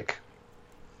fucking epic.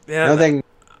 Yeah, Another thing,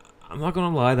 I'm not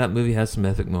gonna lie. That movie has some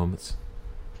epic moments.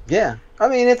 yeah. I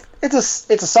mean, it's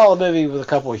a solid movie with a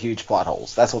couple of huge plot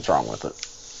holes. That's what's wrong with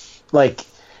it. Like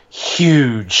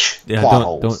huge Yeah, plot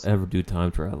holes. don't ever do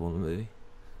time travel in a movie.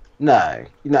 No,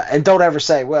 and don't ever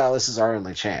say, "Well, this is our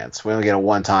only chance. We only get a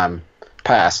one-time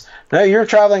pass." No, you're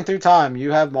traveling through time.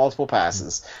 You have multiple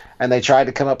passes, and they tried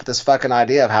to come up with this fucking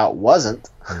idea of how it wasn't.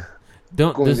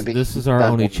 This is our that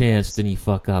only one. chance. Then you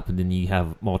fuck up, and then you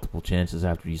have multiple chances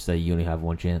after you say you only have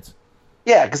one chance.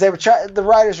 Yeah, because the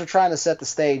writers were trying to set the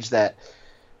stage that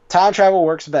time travel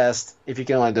works best if you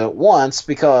can only do it once,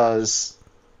 because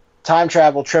time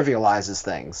travel trivializes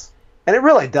things. And it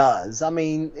really does. I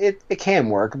mean, it can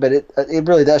work, but it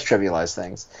really does trivialize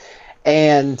things.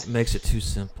 And It makes it too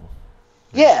simple.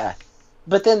 yeah,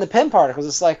 but then the Pym particles,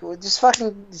 it's like, well, just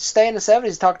fucking stay in the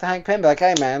 70s, talk to Hank Pym, be like,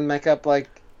 hey man, make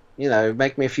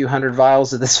me a few hundred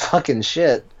vials of this fucking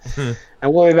shit, and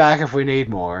we'll be back if we need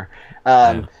more.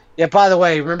 Yeah, by the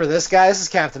way, remember this guy? This is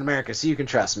Captain America, so you can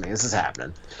trust me. This is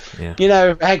happening.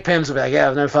 Yeah. Hank Pym's will be like,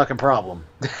 yeah, no fucking problem.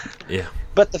 Yeah.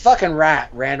 But the fucking rat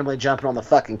randomly jumping on the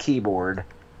fucking keyboard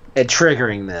and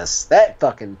triggering this, that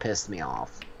fucking pissed me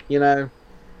off.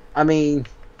 I mean,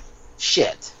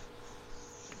 shit.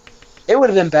 It would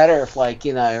have been better if, like,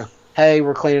 hey,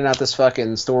 we're cleaning out this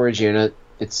fucking storage unit.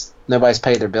 Nobody's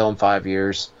paid their bill in 5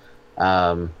 years.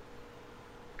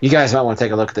 You guys might want to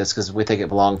take a look at this because we think it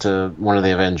belonged to one of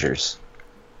the Avengers.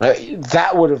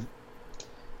 That would have...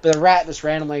 The rat just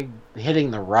randomly hitting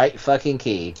the right fucking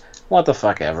key. What the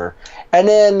fuck ever. And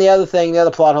then the other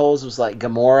plot holes was like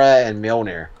Gamora and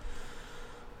Mjolnir.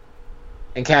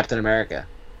 And Captain America.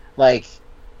 Like...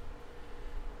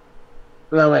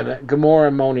 No, wait a minute. Gamora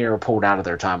and Mjolnir were pulled out of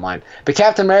their timeline. But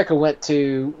Captain America went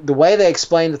to... The way they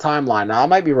explained the timeline... Now, I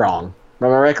might be wrong. But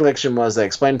my recollection was they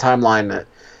explained the timeline that,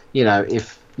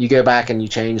 if you go back and you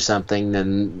change something,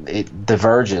 then it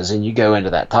diverges and you go into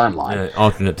that timeline.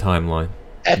 Alternate timeline.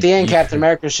 At the end, Captain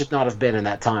America should not have been in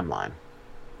that timeline.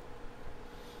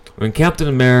 When Captain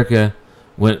America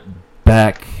went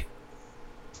back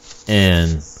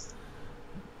and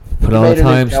put all the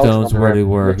time stones where they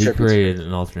were, he created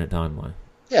an alternate timeline.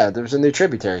 Yeah, there was a new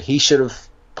tributary. He should have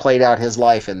played out his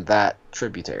life in that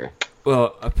tributary.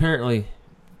 Well, apparently,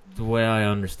 the way I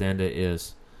understand it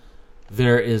is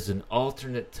there is an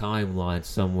alternate timeline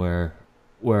somewhere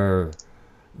where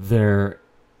there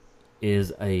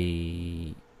is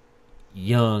a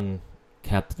young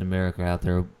Captain America out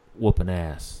there whooping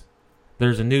ass.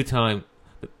 There's a new time.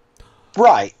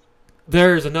 Right.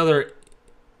 There's another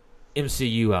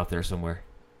MCU out there somewhere.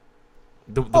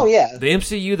 The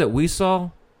MCU that we saw,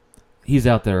 he's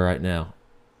out there right now.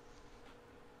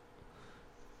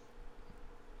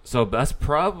 So that's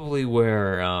probably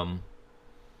where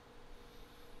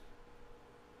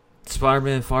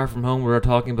Spider-Man Far From Home, we were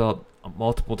talking about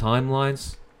multiple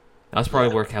timelines. That's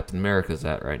probably where Captain America's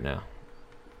at right now.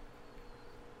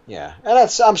 Yeah,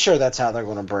 and I'm sure that's how they're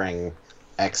going to bring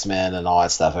X-Men and all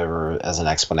that stuff over as an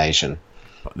explanation.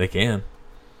 They can.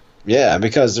 Yeah,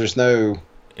 because there's no...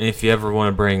 And if you ever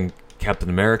want to bring Captain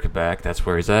America back, that's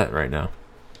where he's at right now.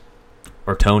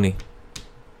 Or Tony.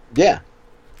 Yeah.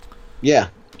 Yeah,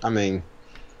 I mean...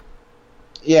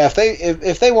 Yeah,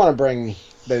 if they want to bring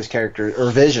those characters, or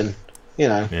Vision,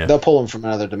 they'll pull them from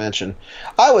another dimension.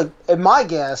 My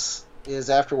guess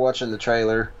is after watching the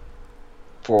trailer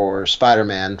for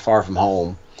Spider-Man Far From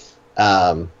Home,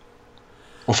 Far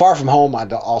From Home I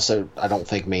don't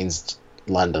think means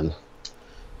London.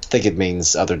 I think it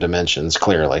means other dimensions,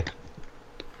 clearly.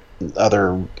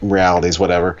 Other realities,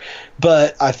 whatever.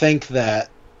 But I think that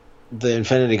the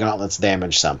Infinity Gauntlet's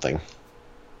damaged something.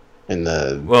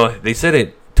 Well, they said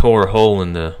it tore a hole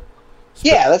in the...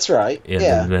 Yeah, that's right. The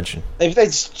dimension. They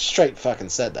straight fucking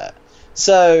said that.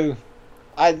 So,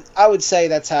 I would say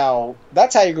that's how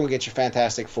you're going to get your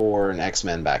Fantastic Four and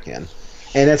X-Men back in.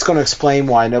 And it's going to explain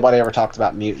why nobody ever talked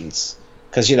about mutants.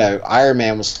 Because, Iron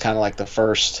Man was kind of like the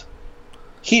first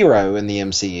hero in the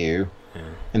MCU. Yeah.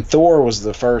 And Thor was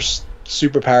the first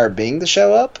superpowered being to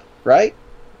show up, right?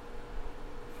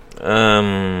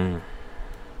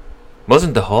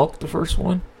 Wasn't the Hulk the first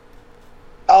one?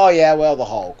 Oh yeah, well the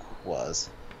Hulk was,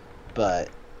 but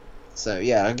so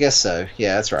yeah, I guess so.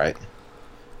 Yeah, that's right.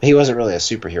 He wasn't really a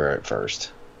superhero at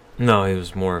first. No, he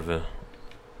was more of a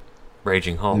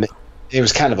raging Hulk. It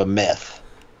was kind of a myth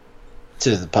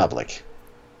to the public.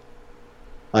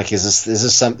 Like, is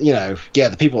this some, yeah,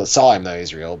 the people that saw him know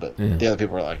he's real, but the other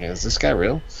people were like, is this guy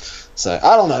real? So,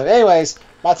 I don't know. Anyways,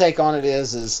 my take on it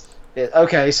is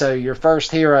okay, so your first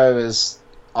hero is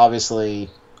obviously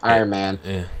Iron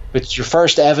Man, but your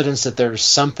first evidence that there's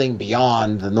something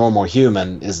beyond the normal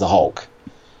human is the Hulk.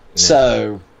 Yeah.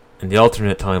 So, in the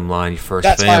alternate timeline, your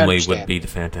first family would be the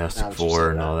Fantastic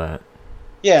Four and all that.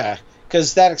 Yeah,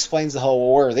 because that explains the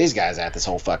whole, where are these guys at this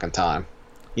whole fucking time,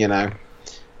 you know?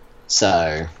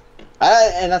 So,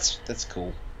 and that's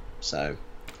cool. So,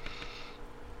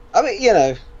 I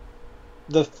mean,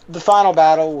 the final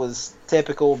battle was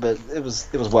typical, but it was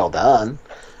well done.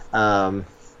 I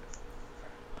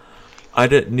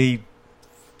didn't need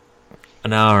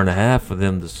an hour and a half for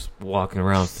them just walking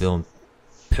around feeling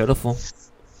pitiful.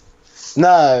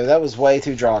 No, that was way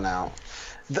too drawn out.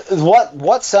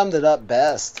 What summed it up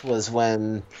best was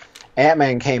when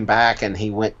Ant-Man came back and he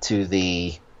went to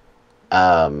the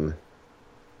Avengers.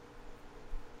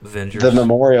 The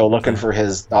memorial looking for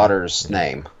his daughter's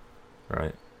name.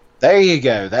 Right. There you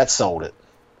go. That sold it.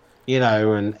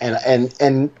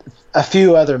 And a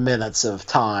few other minutes of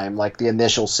time, like the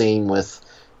initial scene with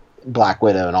Black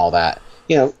Widow and all that.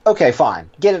 Okay, fine.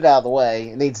 Get it out of the way.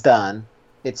 It needs done.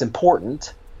 It's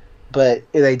important. But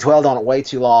they dwelled on it way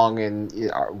too long,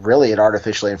 and really it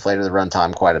artificially inflated the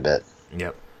runtime quite a bit.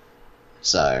 Yep.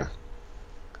 So,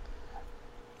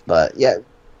 but yeah,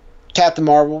 Captain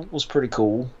Marvel was pretty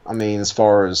cool. I mean, as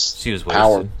far as she was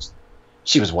power,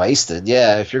 she was wasted.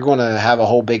 Yeah, if you're going to have a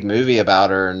whole big movie about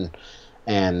her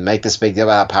and make this big deal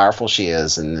about how powerful she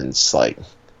is, and it's like,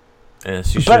 and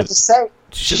she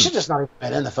should just not even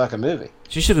been in the fucking movie.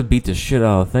 She should have beat the shit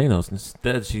out of Thanos.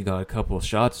 Instead, she got a couple of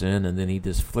shots in, and then he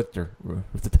just flicked her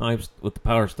with the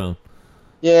Power Stone.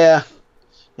 Yeah,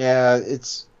 they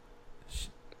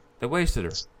wasted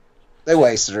her. They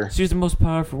wasted her. She was the most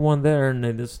powerful one there, and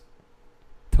they just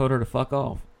told her to fuck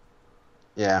off.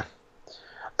 Yeah.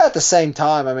 At the same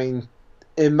time, I mean,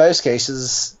 in most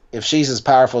cases, if she's as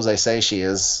powerful as they say she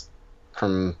is,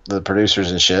 from the producers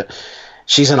and shit,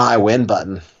 she's an I win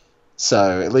button.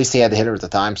 So at least he had to hit her with the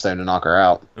time stone to knock her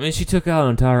out. I mean, she took out an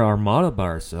entire armada by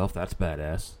herself. That's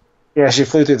badass. Yeah, she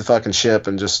flew through the fucking ship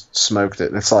and just smoked it.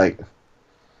 And it's like,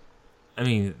 I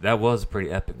mean, that was a pretty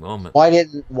epic moment. Why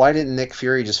didn't Nick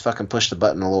Fury just fucking push the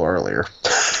button a little earlier?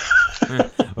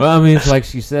 Well, I mean, it's like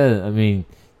she said. I mean,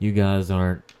 you guys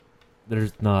aren't.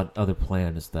 There's not other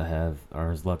planets that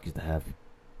are as lucky to have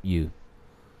you.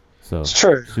 So it's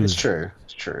true. It's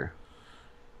true.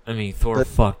 I mean, Thor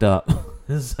fucked up.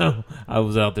 So I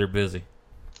was out there busy.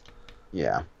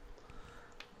 Yeah.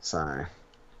 So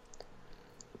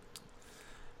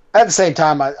at the same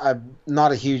time, I'm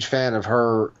not a huge fan of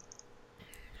her,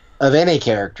 of any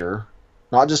character,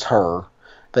 not just her,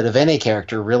 but of any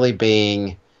character really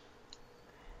being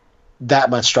that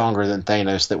much stronger than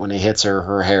Thanos that when he hits her,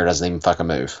 her hair doesn't even fucking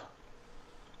move.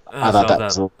 I thought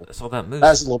that saw that moose. That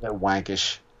was a little bit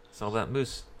wankish. Saw that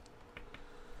moose.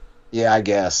 Yeah, I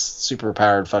guess. Super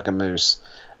powered fucking moose.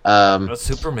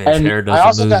 Superman's hair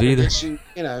doesn't move either. Issue,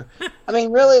 I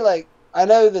mean, really, like, I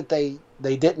know that they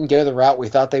didn't go the route we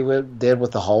thought they did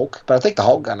with the Hulk, but I think the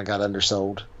Hulk kind of got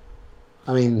undersold.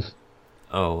 I mean,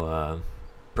 Professor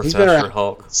he's been around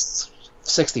Hulk,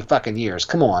 60 fucking years.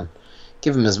 Come on,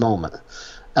 give him his moment.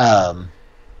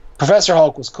 Professor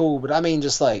Hulk was cool, but I mean,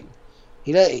 just like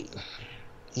he's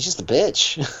just a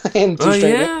bitch.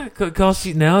 Yeah, because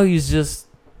now he's just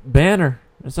Banner.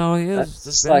 That's all he is.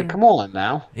 It's like, come on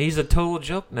now. He's a total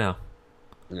joke now.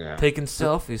 Yeah. Taking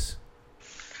selfies.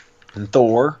 And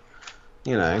Thor,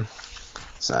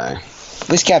 So, at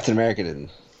least Captain America didn't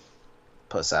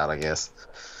puss out, I guess.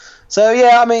 So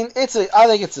yeah, I mean, I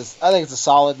think it's a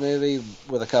solid movie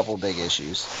with a couple of big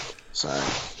issues. So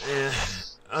yeah,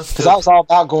 because I was all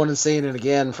about going and seeing it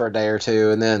again for a day or two,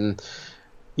 and then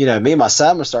me and my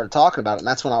son started talking about it, and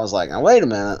that's when I was like, now wait a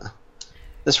minute.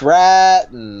 This rat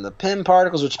and the Pym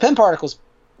particles, which Pym particles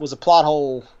was a plot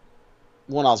hole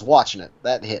when I was watching it.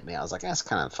 That hit me. I was like, that's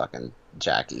kind of fucking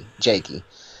jakey.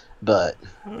 But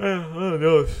I don't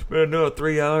know. Spent another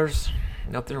 3 hours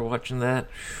out there watching that.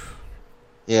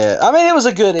 Yeah, I mean, it was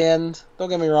a good end. Don't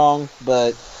get me wrong,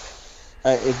 but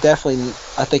it definitely,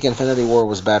 I think Infinity War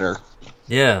was better.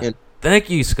 Yeah. Thank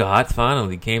you, Scott.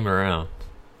 Finally came around.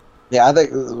 Yeah, I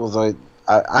think it was like,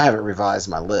 I haven't revised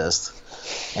my list,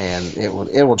 and it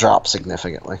will drop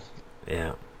significantly.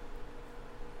 Yeah.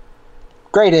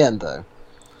 Great end though.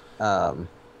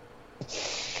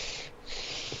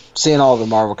 Seeing all the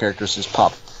Marvel characters just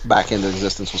pop back into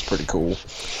existence was pretty cool.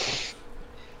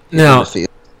 Now,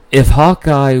 if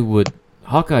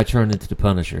Hawkeye turned into the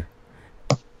Punisher,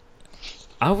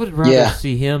 I would rather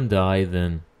see him die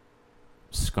than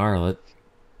Scarlet.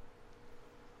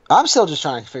 I'm still just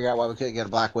trying to figure out why we couldn't get a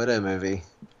Black Widow movie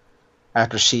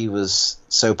after she was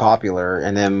so popular,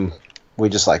 and then we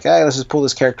just like, hey, let's just pull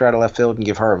this character out of left field and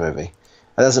give her a movie.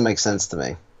 That doesn't make sense to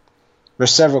me.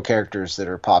 There's several characters that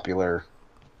are popular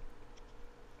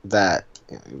that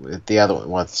the other one,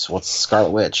 what's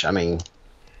Scarlet Witch? I mean,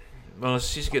 well,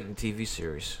 she's getting a TV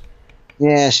series.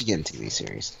 Yeah, she's getting a TV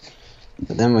series.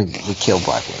 But then we killed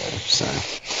Black Widow, so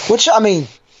which I mean,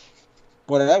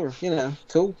 whatever,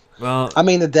 cool. Well, I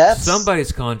mean the deaths.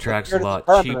 Somebody's contract's a lot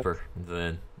cheaper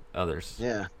than others.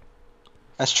 Yeah,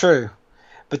 that's true.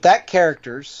 But those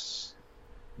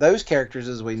characters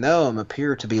as we know them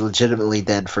appear to be legitimately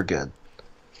dead for good.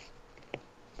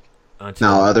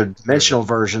 Now, other dimensional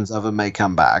versions of them may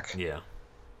come back. Yeah.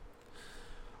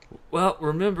 Well,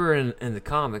 remember in the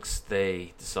comics,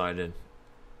 they decided,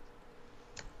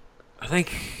 I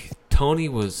think Tony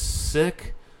was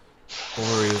sick,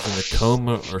 or he was in a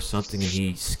coma or something, and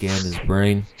he scanned his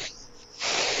brain.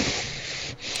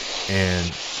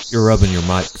 And you're rubbing your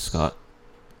mic, Scott.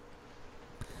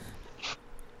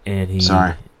 And he...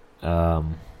 Sorry.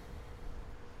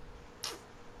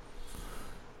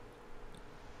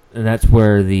 And that's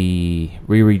where the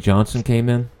Riri Johnson came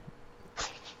in.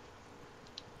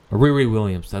 Or Riri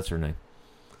Williams, that's her name.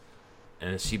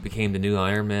 And she became the new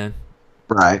Iron Man.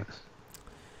 Right.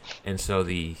 And so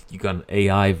you got an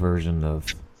AI version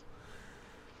of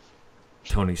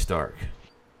Tony Stark.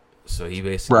 So he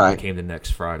basically became the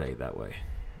next Friday that way.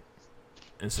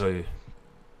 And so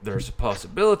there's a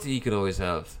possibility you could always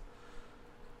have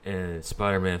in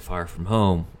Spider-Man Far From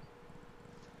Home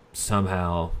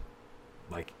somehow,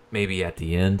 like maybe at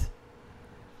the end,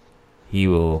 he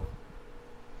will,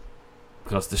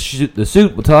 because the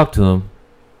suit will talk to him.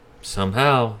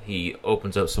 Somehow he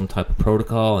opens up some type of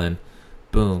protocol and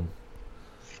boom.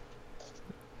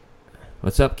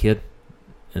 What's up, kid?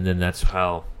 And then that's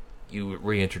how you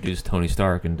reintroduce Tony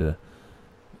Stark into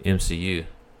MCU.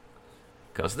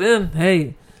 Because then,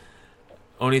 hey,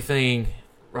 only thing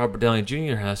Robert Downey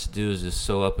Jr. has to do is just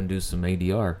sew up and do some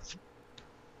ADR.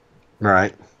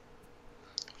 Right.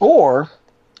 Or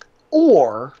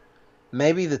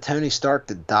maybe the Tony Stark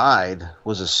that died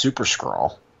was a Super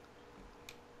Skrull.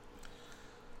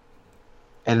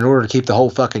 And in order to keep the whole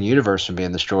fucking universe from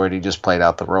being destroyed, he just played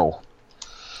out the role.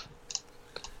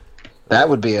 That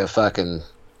would be a fucking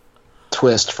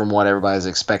twist from what everybody's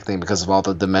expecting because of all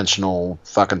the dimensional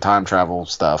fucking time travel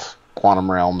stuff,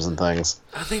 quantum realms and things.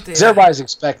 I think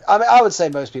everybody's I would say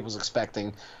most people's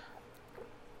expecting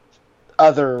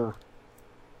other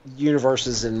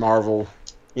universes in Marvel,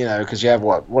 because you have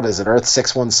what is it? Earth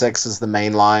 616 is the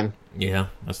main line. Yeah,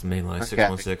 that's the main line.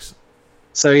 616.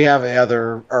 So you have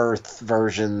other Earth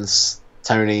versions.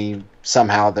 Tony,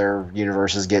 somehow their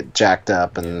universes get jacked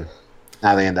up, and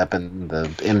now they end up in the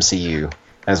MCU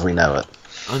as we know it.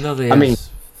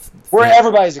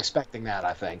 Everybody's expecting that,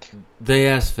 I think. They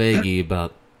asked Feige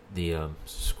about the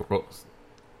scrolls,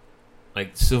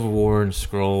 like Civil War and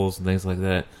Skrulls and things like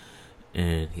that,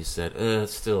 and he said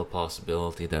it's still a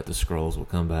possibility that the Skrulls will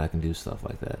come back and do stuff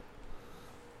like that.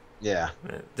 Yeah.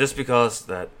 Just because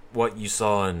that what you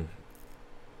saw in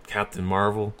Captain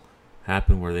Marvel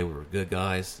happened where they were good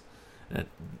guys, that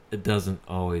it doesn't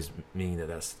always mean that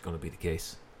that's going to be the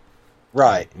case.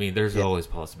 Right. I mean, there's always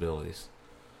possibilities.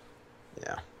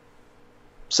 Yeah.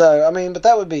 So, but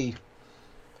that would be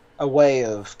a way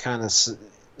of kind of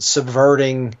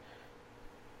subverting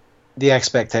the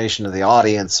expectation of the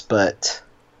audience, but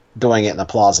doing it in a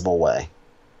plausible way.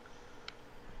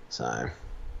 So,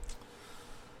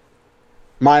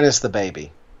 minus the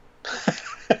baby.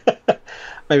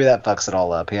 Maybe that fucks it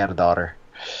all up. He had a daughter.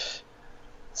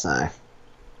 So.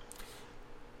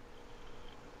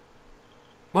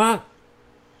 Well,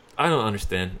 I don't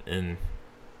understand. And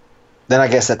then I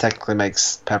guess that technically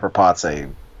makes Pepper Potts a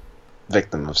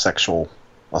victim of sexual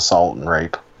assault and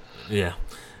rape. Yeah.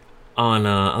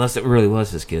 Unless it really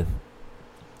was his kid.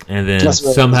 And then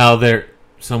somehow the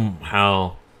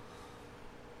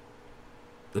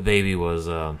baby was,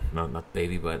 not the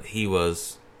baby, but he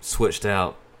was switched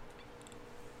out.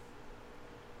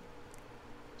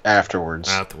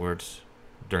 Afterwards,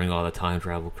 during all the time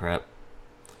travel crap.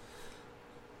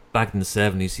 Back in the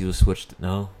 70s, he was switched.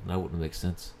 No, that wouldn't make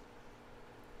sense.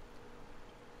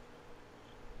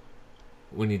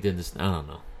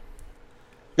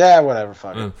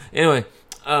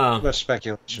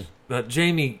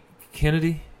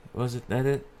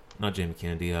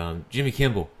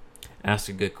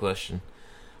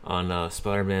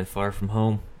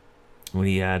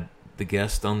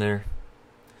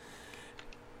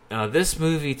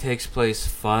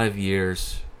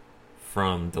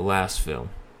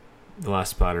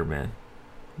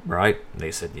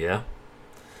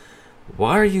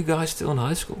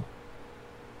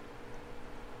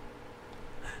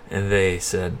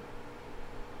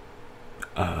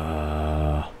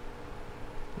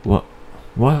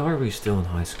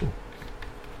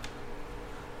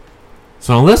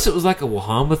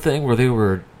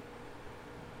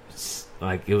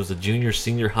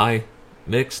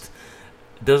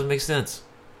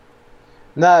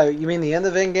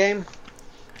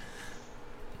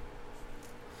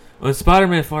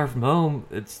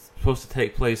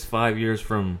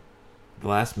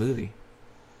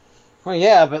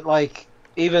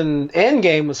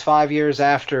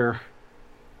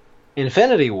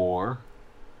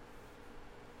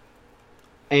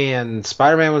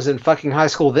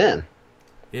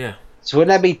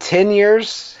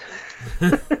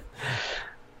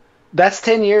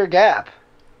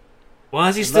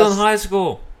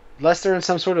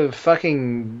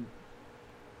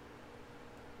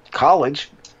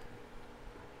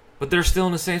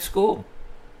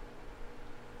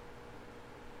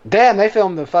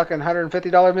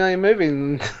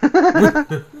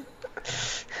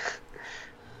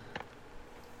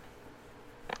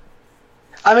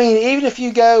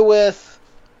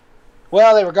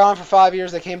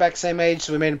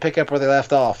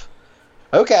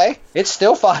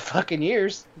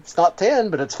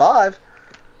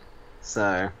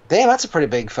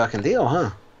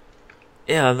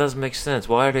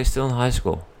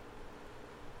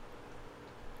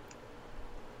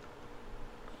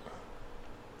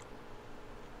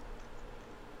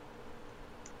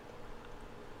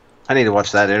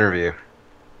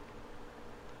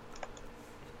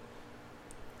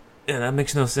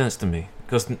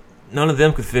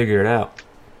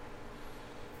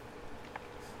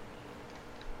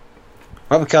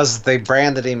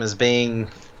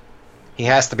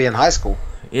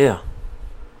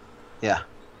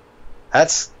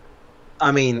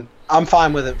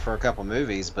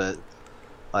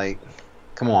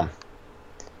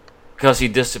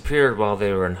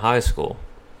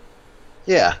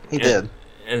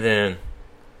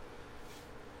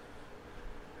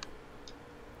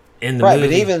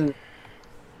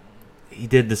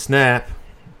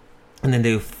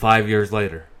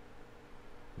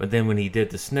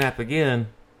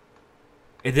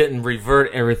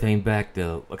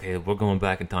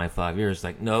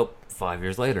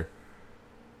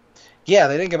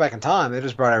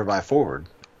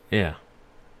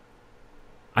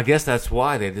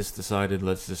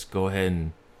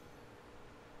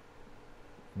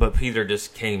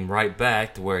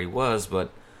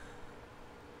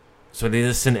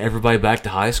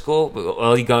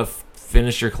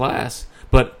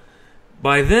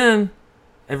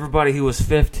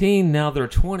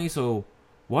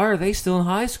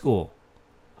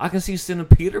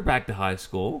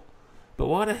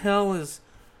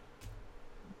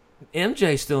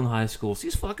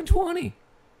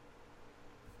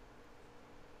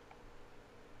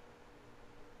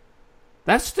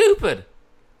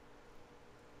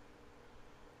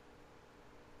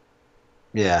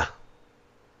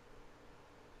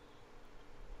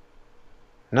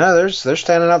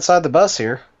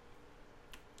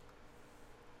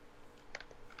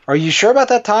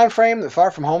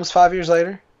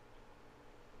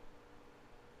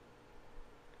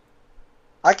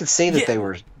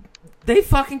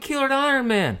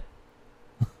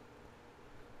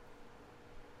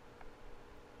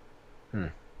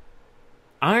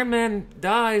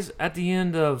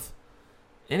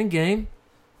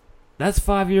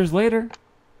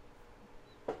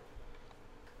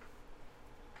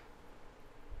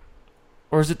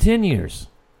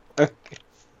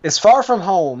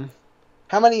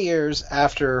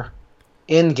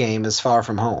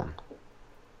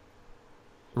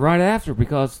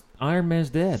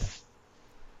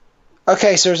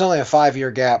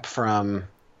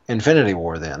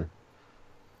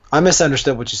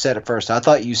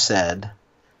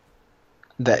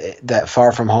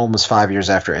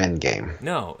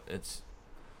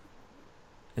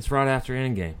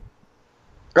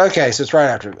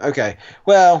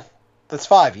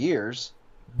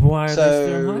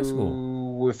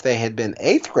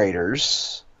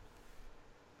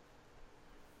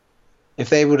 if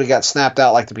they would have got snapped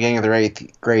out like the beginning of their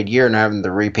 8th grade year and having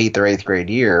to repeat their 8th grade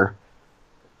year.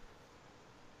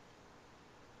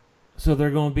 So they're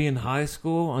going to be in high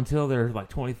school until they're like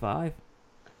 25?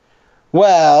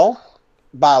 Well,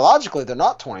 biologically, they're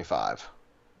not 25.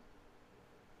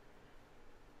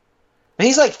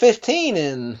 He's like 15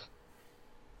 in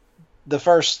the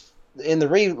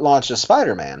relaunch of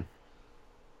Spider-Man.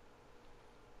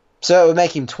 So it would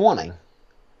make him 20.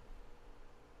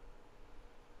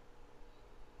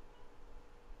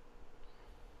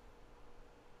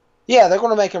 Yeah, they're going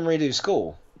to make him redo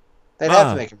school. They'd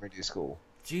have to make him redo school.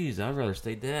 Jeez, I'd rather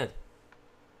stay dead.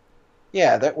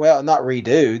 Yeah, well, not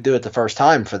redo. Do it the first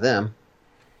time for them.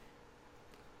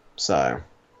 So,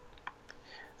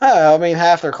 I mean,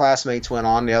 half their classmates went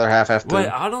on, the other half have to. Wait,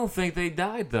 I don't think they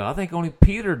died though. I think only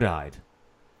Peter died.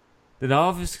 Did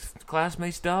all of his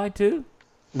classmates die too?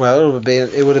 Well,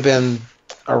 it would have been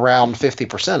around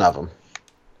 50% of them.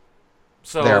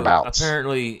 So thereabouts.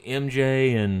 Apparently,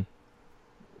 MJ and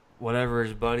whatever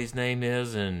his buddy's name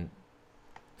is, and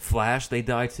Flash, they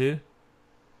die too.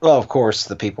 Well, of course,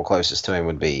 the people closest to him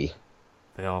would be.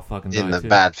 They all fucking in die the too.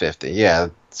 bad 50. Yeah,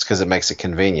 it's because it makes it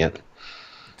convenient.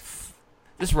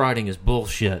 This writing is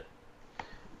bullshit.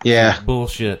 Yeah,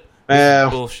 Bullshit. Well,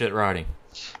 Bullshit writing.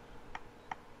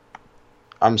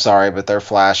 I'm sorry, but their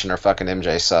Flash and their fucking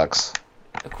MJ sucks.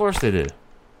 Of course they do.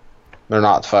 They're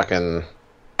not fucking.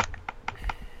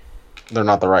 They're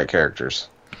not the right characters.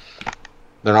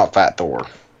 They're not Fat Thor.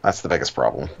 That's the biggest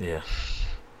problem. Yeah.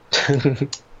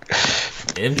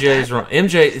 MJ's wrong.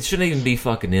 MJ, it shouldn't even be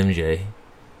fucking MJ.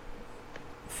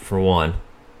 For one.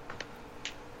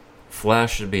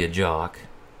 Flash should be a jock.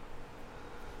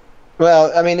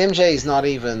 Well, I mean, MJ's not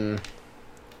even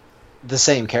the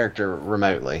same character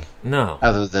remotely. No.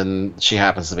 Other than she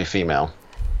happens to be female.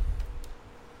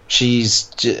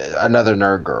 She's another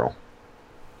nerd girl.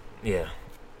 Yeah.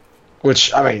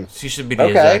 Which, I mean... She should be the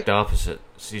exact opposite.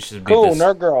 She should be cool,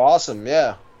 nerd girl, awesome,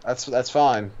 yeah. That's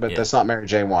fine, but Yeah. that's not Mary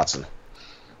Jane Watson.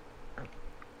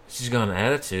 She's got an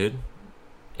attitude.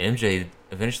 MJ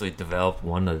eventually developed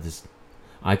one of this.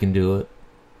 I can do it.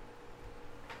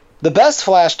 The best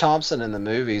Flash Thompson in the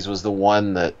movies was the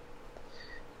one that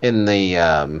in the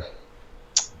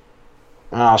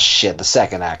the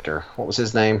second actor. What was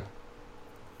his name?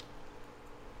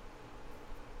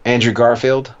 Andrew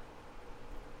Garfield.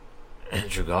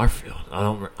 Andrew Garfield. I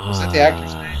don't. Was that the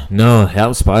actor's name? No, that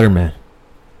was Spider-Man.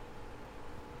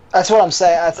 That's what I'm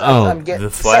saying. I'm getting the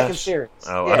the Flash? second series.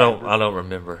 Oh, Yeah. I don't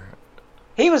remember.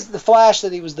 He was the Flash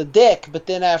that he was the dick, but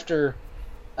then after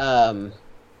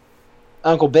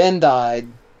Uncle Ben died,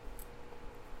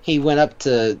 he went up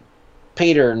to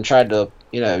Peter and tried to,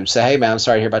 say, hey, man, I'm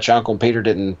sorry to hear about your uncle. And Peter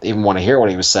didn't even want to hear what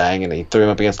he was saying, and he threw him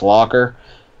up against the locker.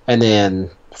 And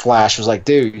then Flash was like,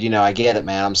 dude, I get it,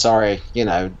 man. I'm sorry. He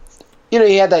had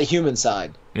that human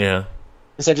side. Yeah.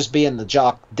 Instead of just being the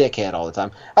jock dickhead all the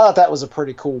time. I thought that was a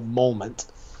pretty cool moment,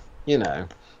 in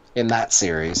that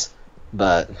series.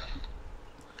 But,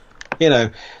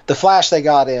 the Flash they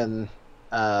got in...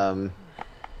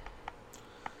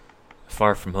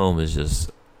 Far From Home is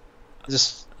just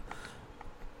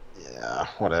yeah,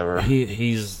 whatever.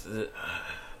 He's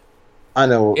I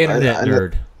know internet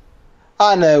nerd.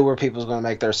 I know where people's going to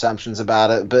make their assumptions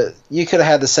about it, but you could have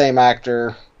had the same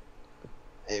actor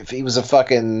if he was a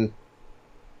fucking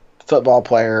football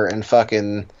player and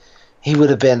he would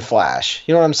have been Flash.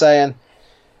 You know what I'm saying?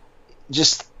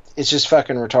 It's just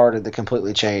fucking retarded to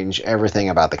completely change everything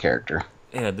about the character.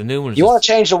 Yeah, the new one. You want to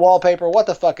change the wallpaper? What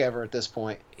the fuck ever at this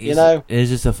point? He's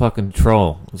just a fucking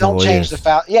troll. Don't change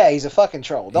the Yeah, he's a fucking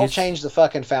troll. Don't change the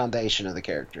fucking foundation of the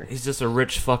character. He's just a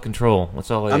rich fucking troll. That's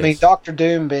all he is. I mean, Dr.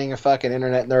 Doom being a fucking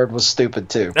internet nerd was stupid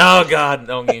too. Oh God,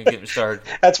 don't even get me started.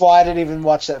 That's why I didn't even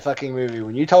watch that fucking movie.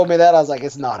 When you told me that, I was like,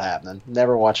 it's not happening.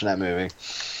 Never watching that movie.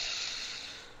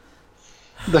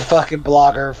 The fucking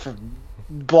blogger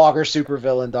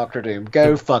supervillain Dr. Doom.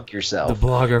 Go fuck yourself. The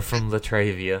blogger from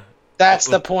Latravia. That's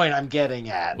the point I'm getting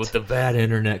at. With the bad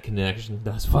internet connection.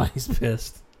 That's why he's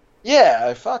pissed.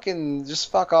 Yeah, fucking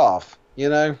just fuck off.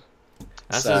 That's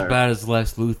as bad as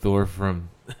Lex Luthor from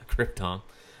Krypton.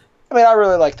 I mean, I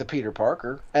really like the Peter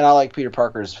Parker, and I like Peter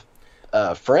Parker's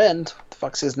friend. What the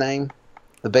fuck's his name?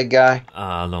 The big guy.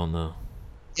 I don't know.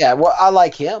 Yeah, well, I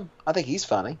like him. I think he's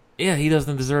funny. Yeah, he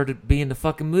doesn't deserve to be in the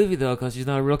fucking movie though, because he's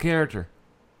not a real character.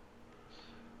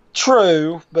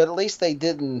 True, but at least they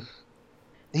didn't.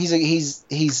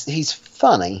 He's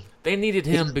funny. They needed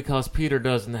him because Peter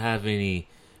doesn't have any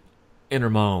inner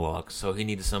monologue, so he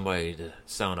needed somebody to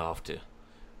sound off to,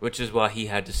 which is why he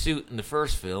had the suit in the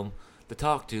first film to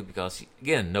talk to, because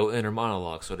again, no inner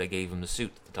monologue, so they gave him the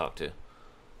suit to talk to.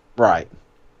 Right.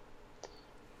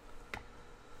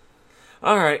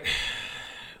 All right.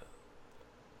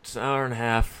 It's an hour and a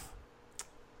half.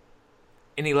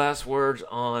 Any last words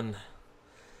on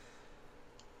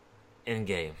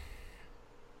Endgame?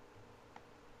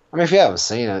 I mean, if you haven't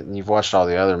seen it and you've watched all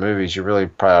the other movies, you really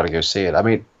probably ought to go see it. I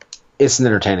mean, it's an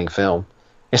entertaining film.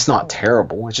 It's not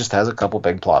terrible. It just has a couple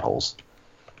big plot holes.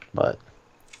 But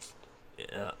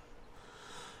Yeah.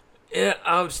 Yeah,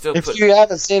 I would still if put... you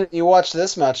haven't seen it, and you watch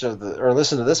this much of the or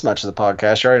listen to this much of the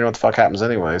podcast, you already know what the fuck happens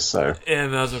anyway. So Yeah,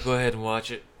 might as well go ahead and watch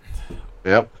it.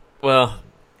 yep. Well,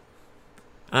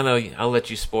 I know I'll let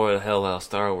you spoil the hell out of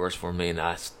Star Wars for me, and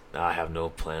I have no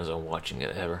plans on watching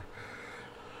it ever.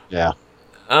 Yeah.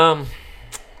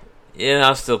 Yeah,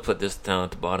 I'll still put this down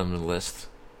at the bottom of the list.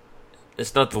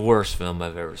 It's not the worst film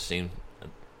I've ever seen.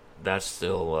 That's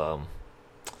still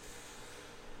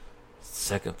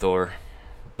second Thor.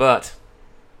 But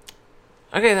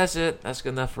okay, that's it. That's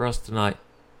good enough for us tonight.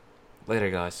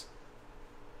 Later, guys.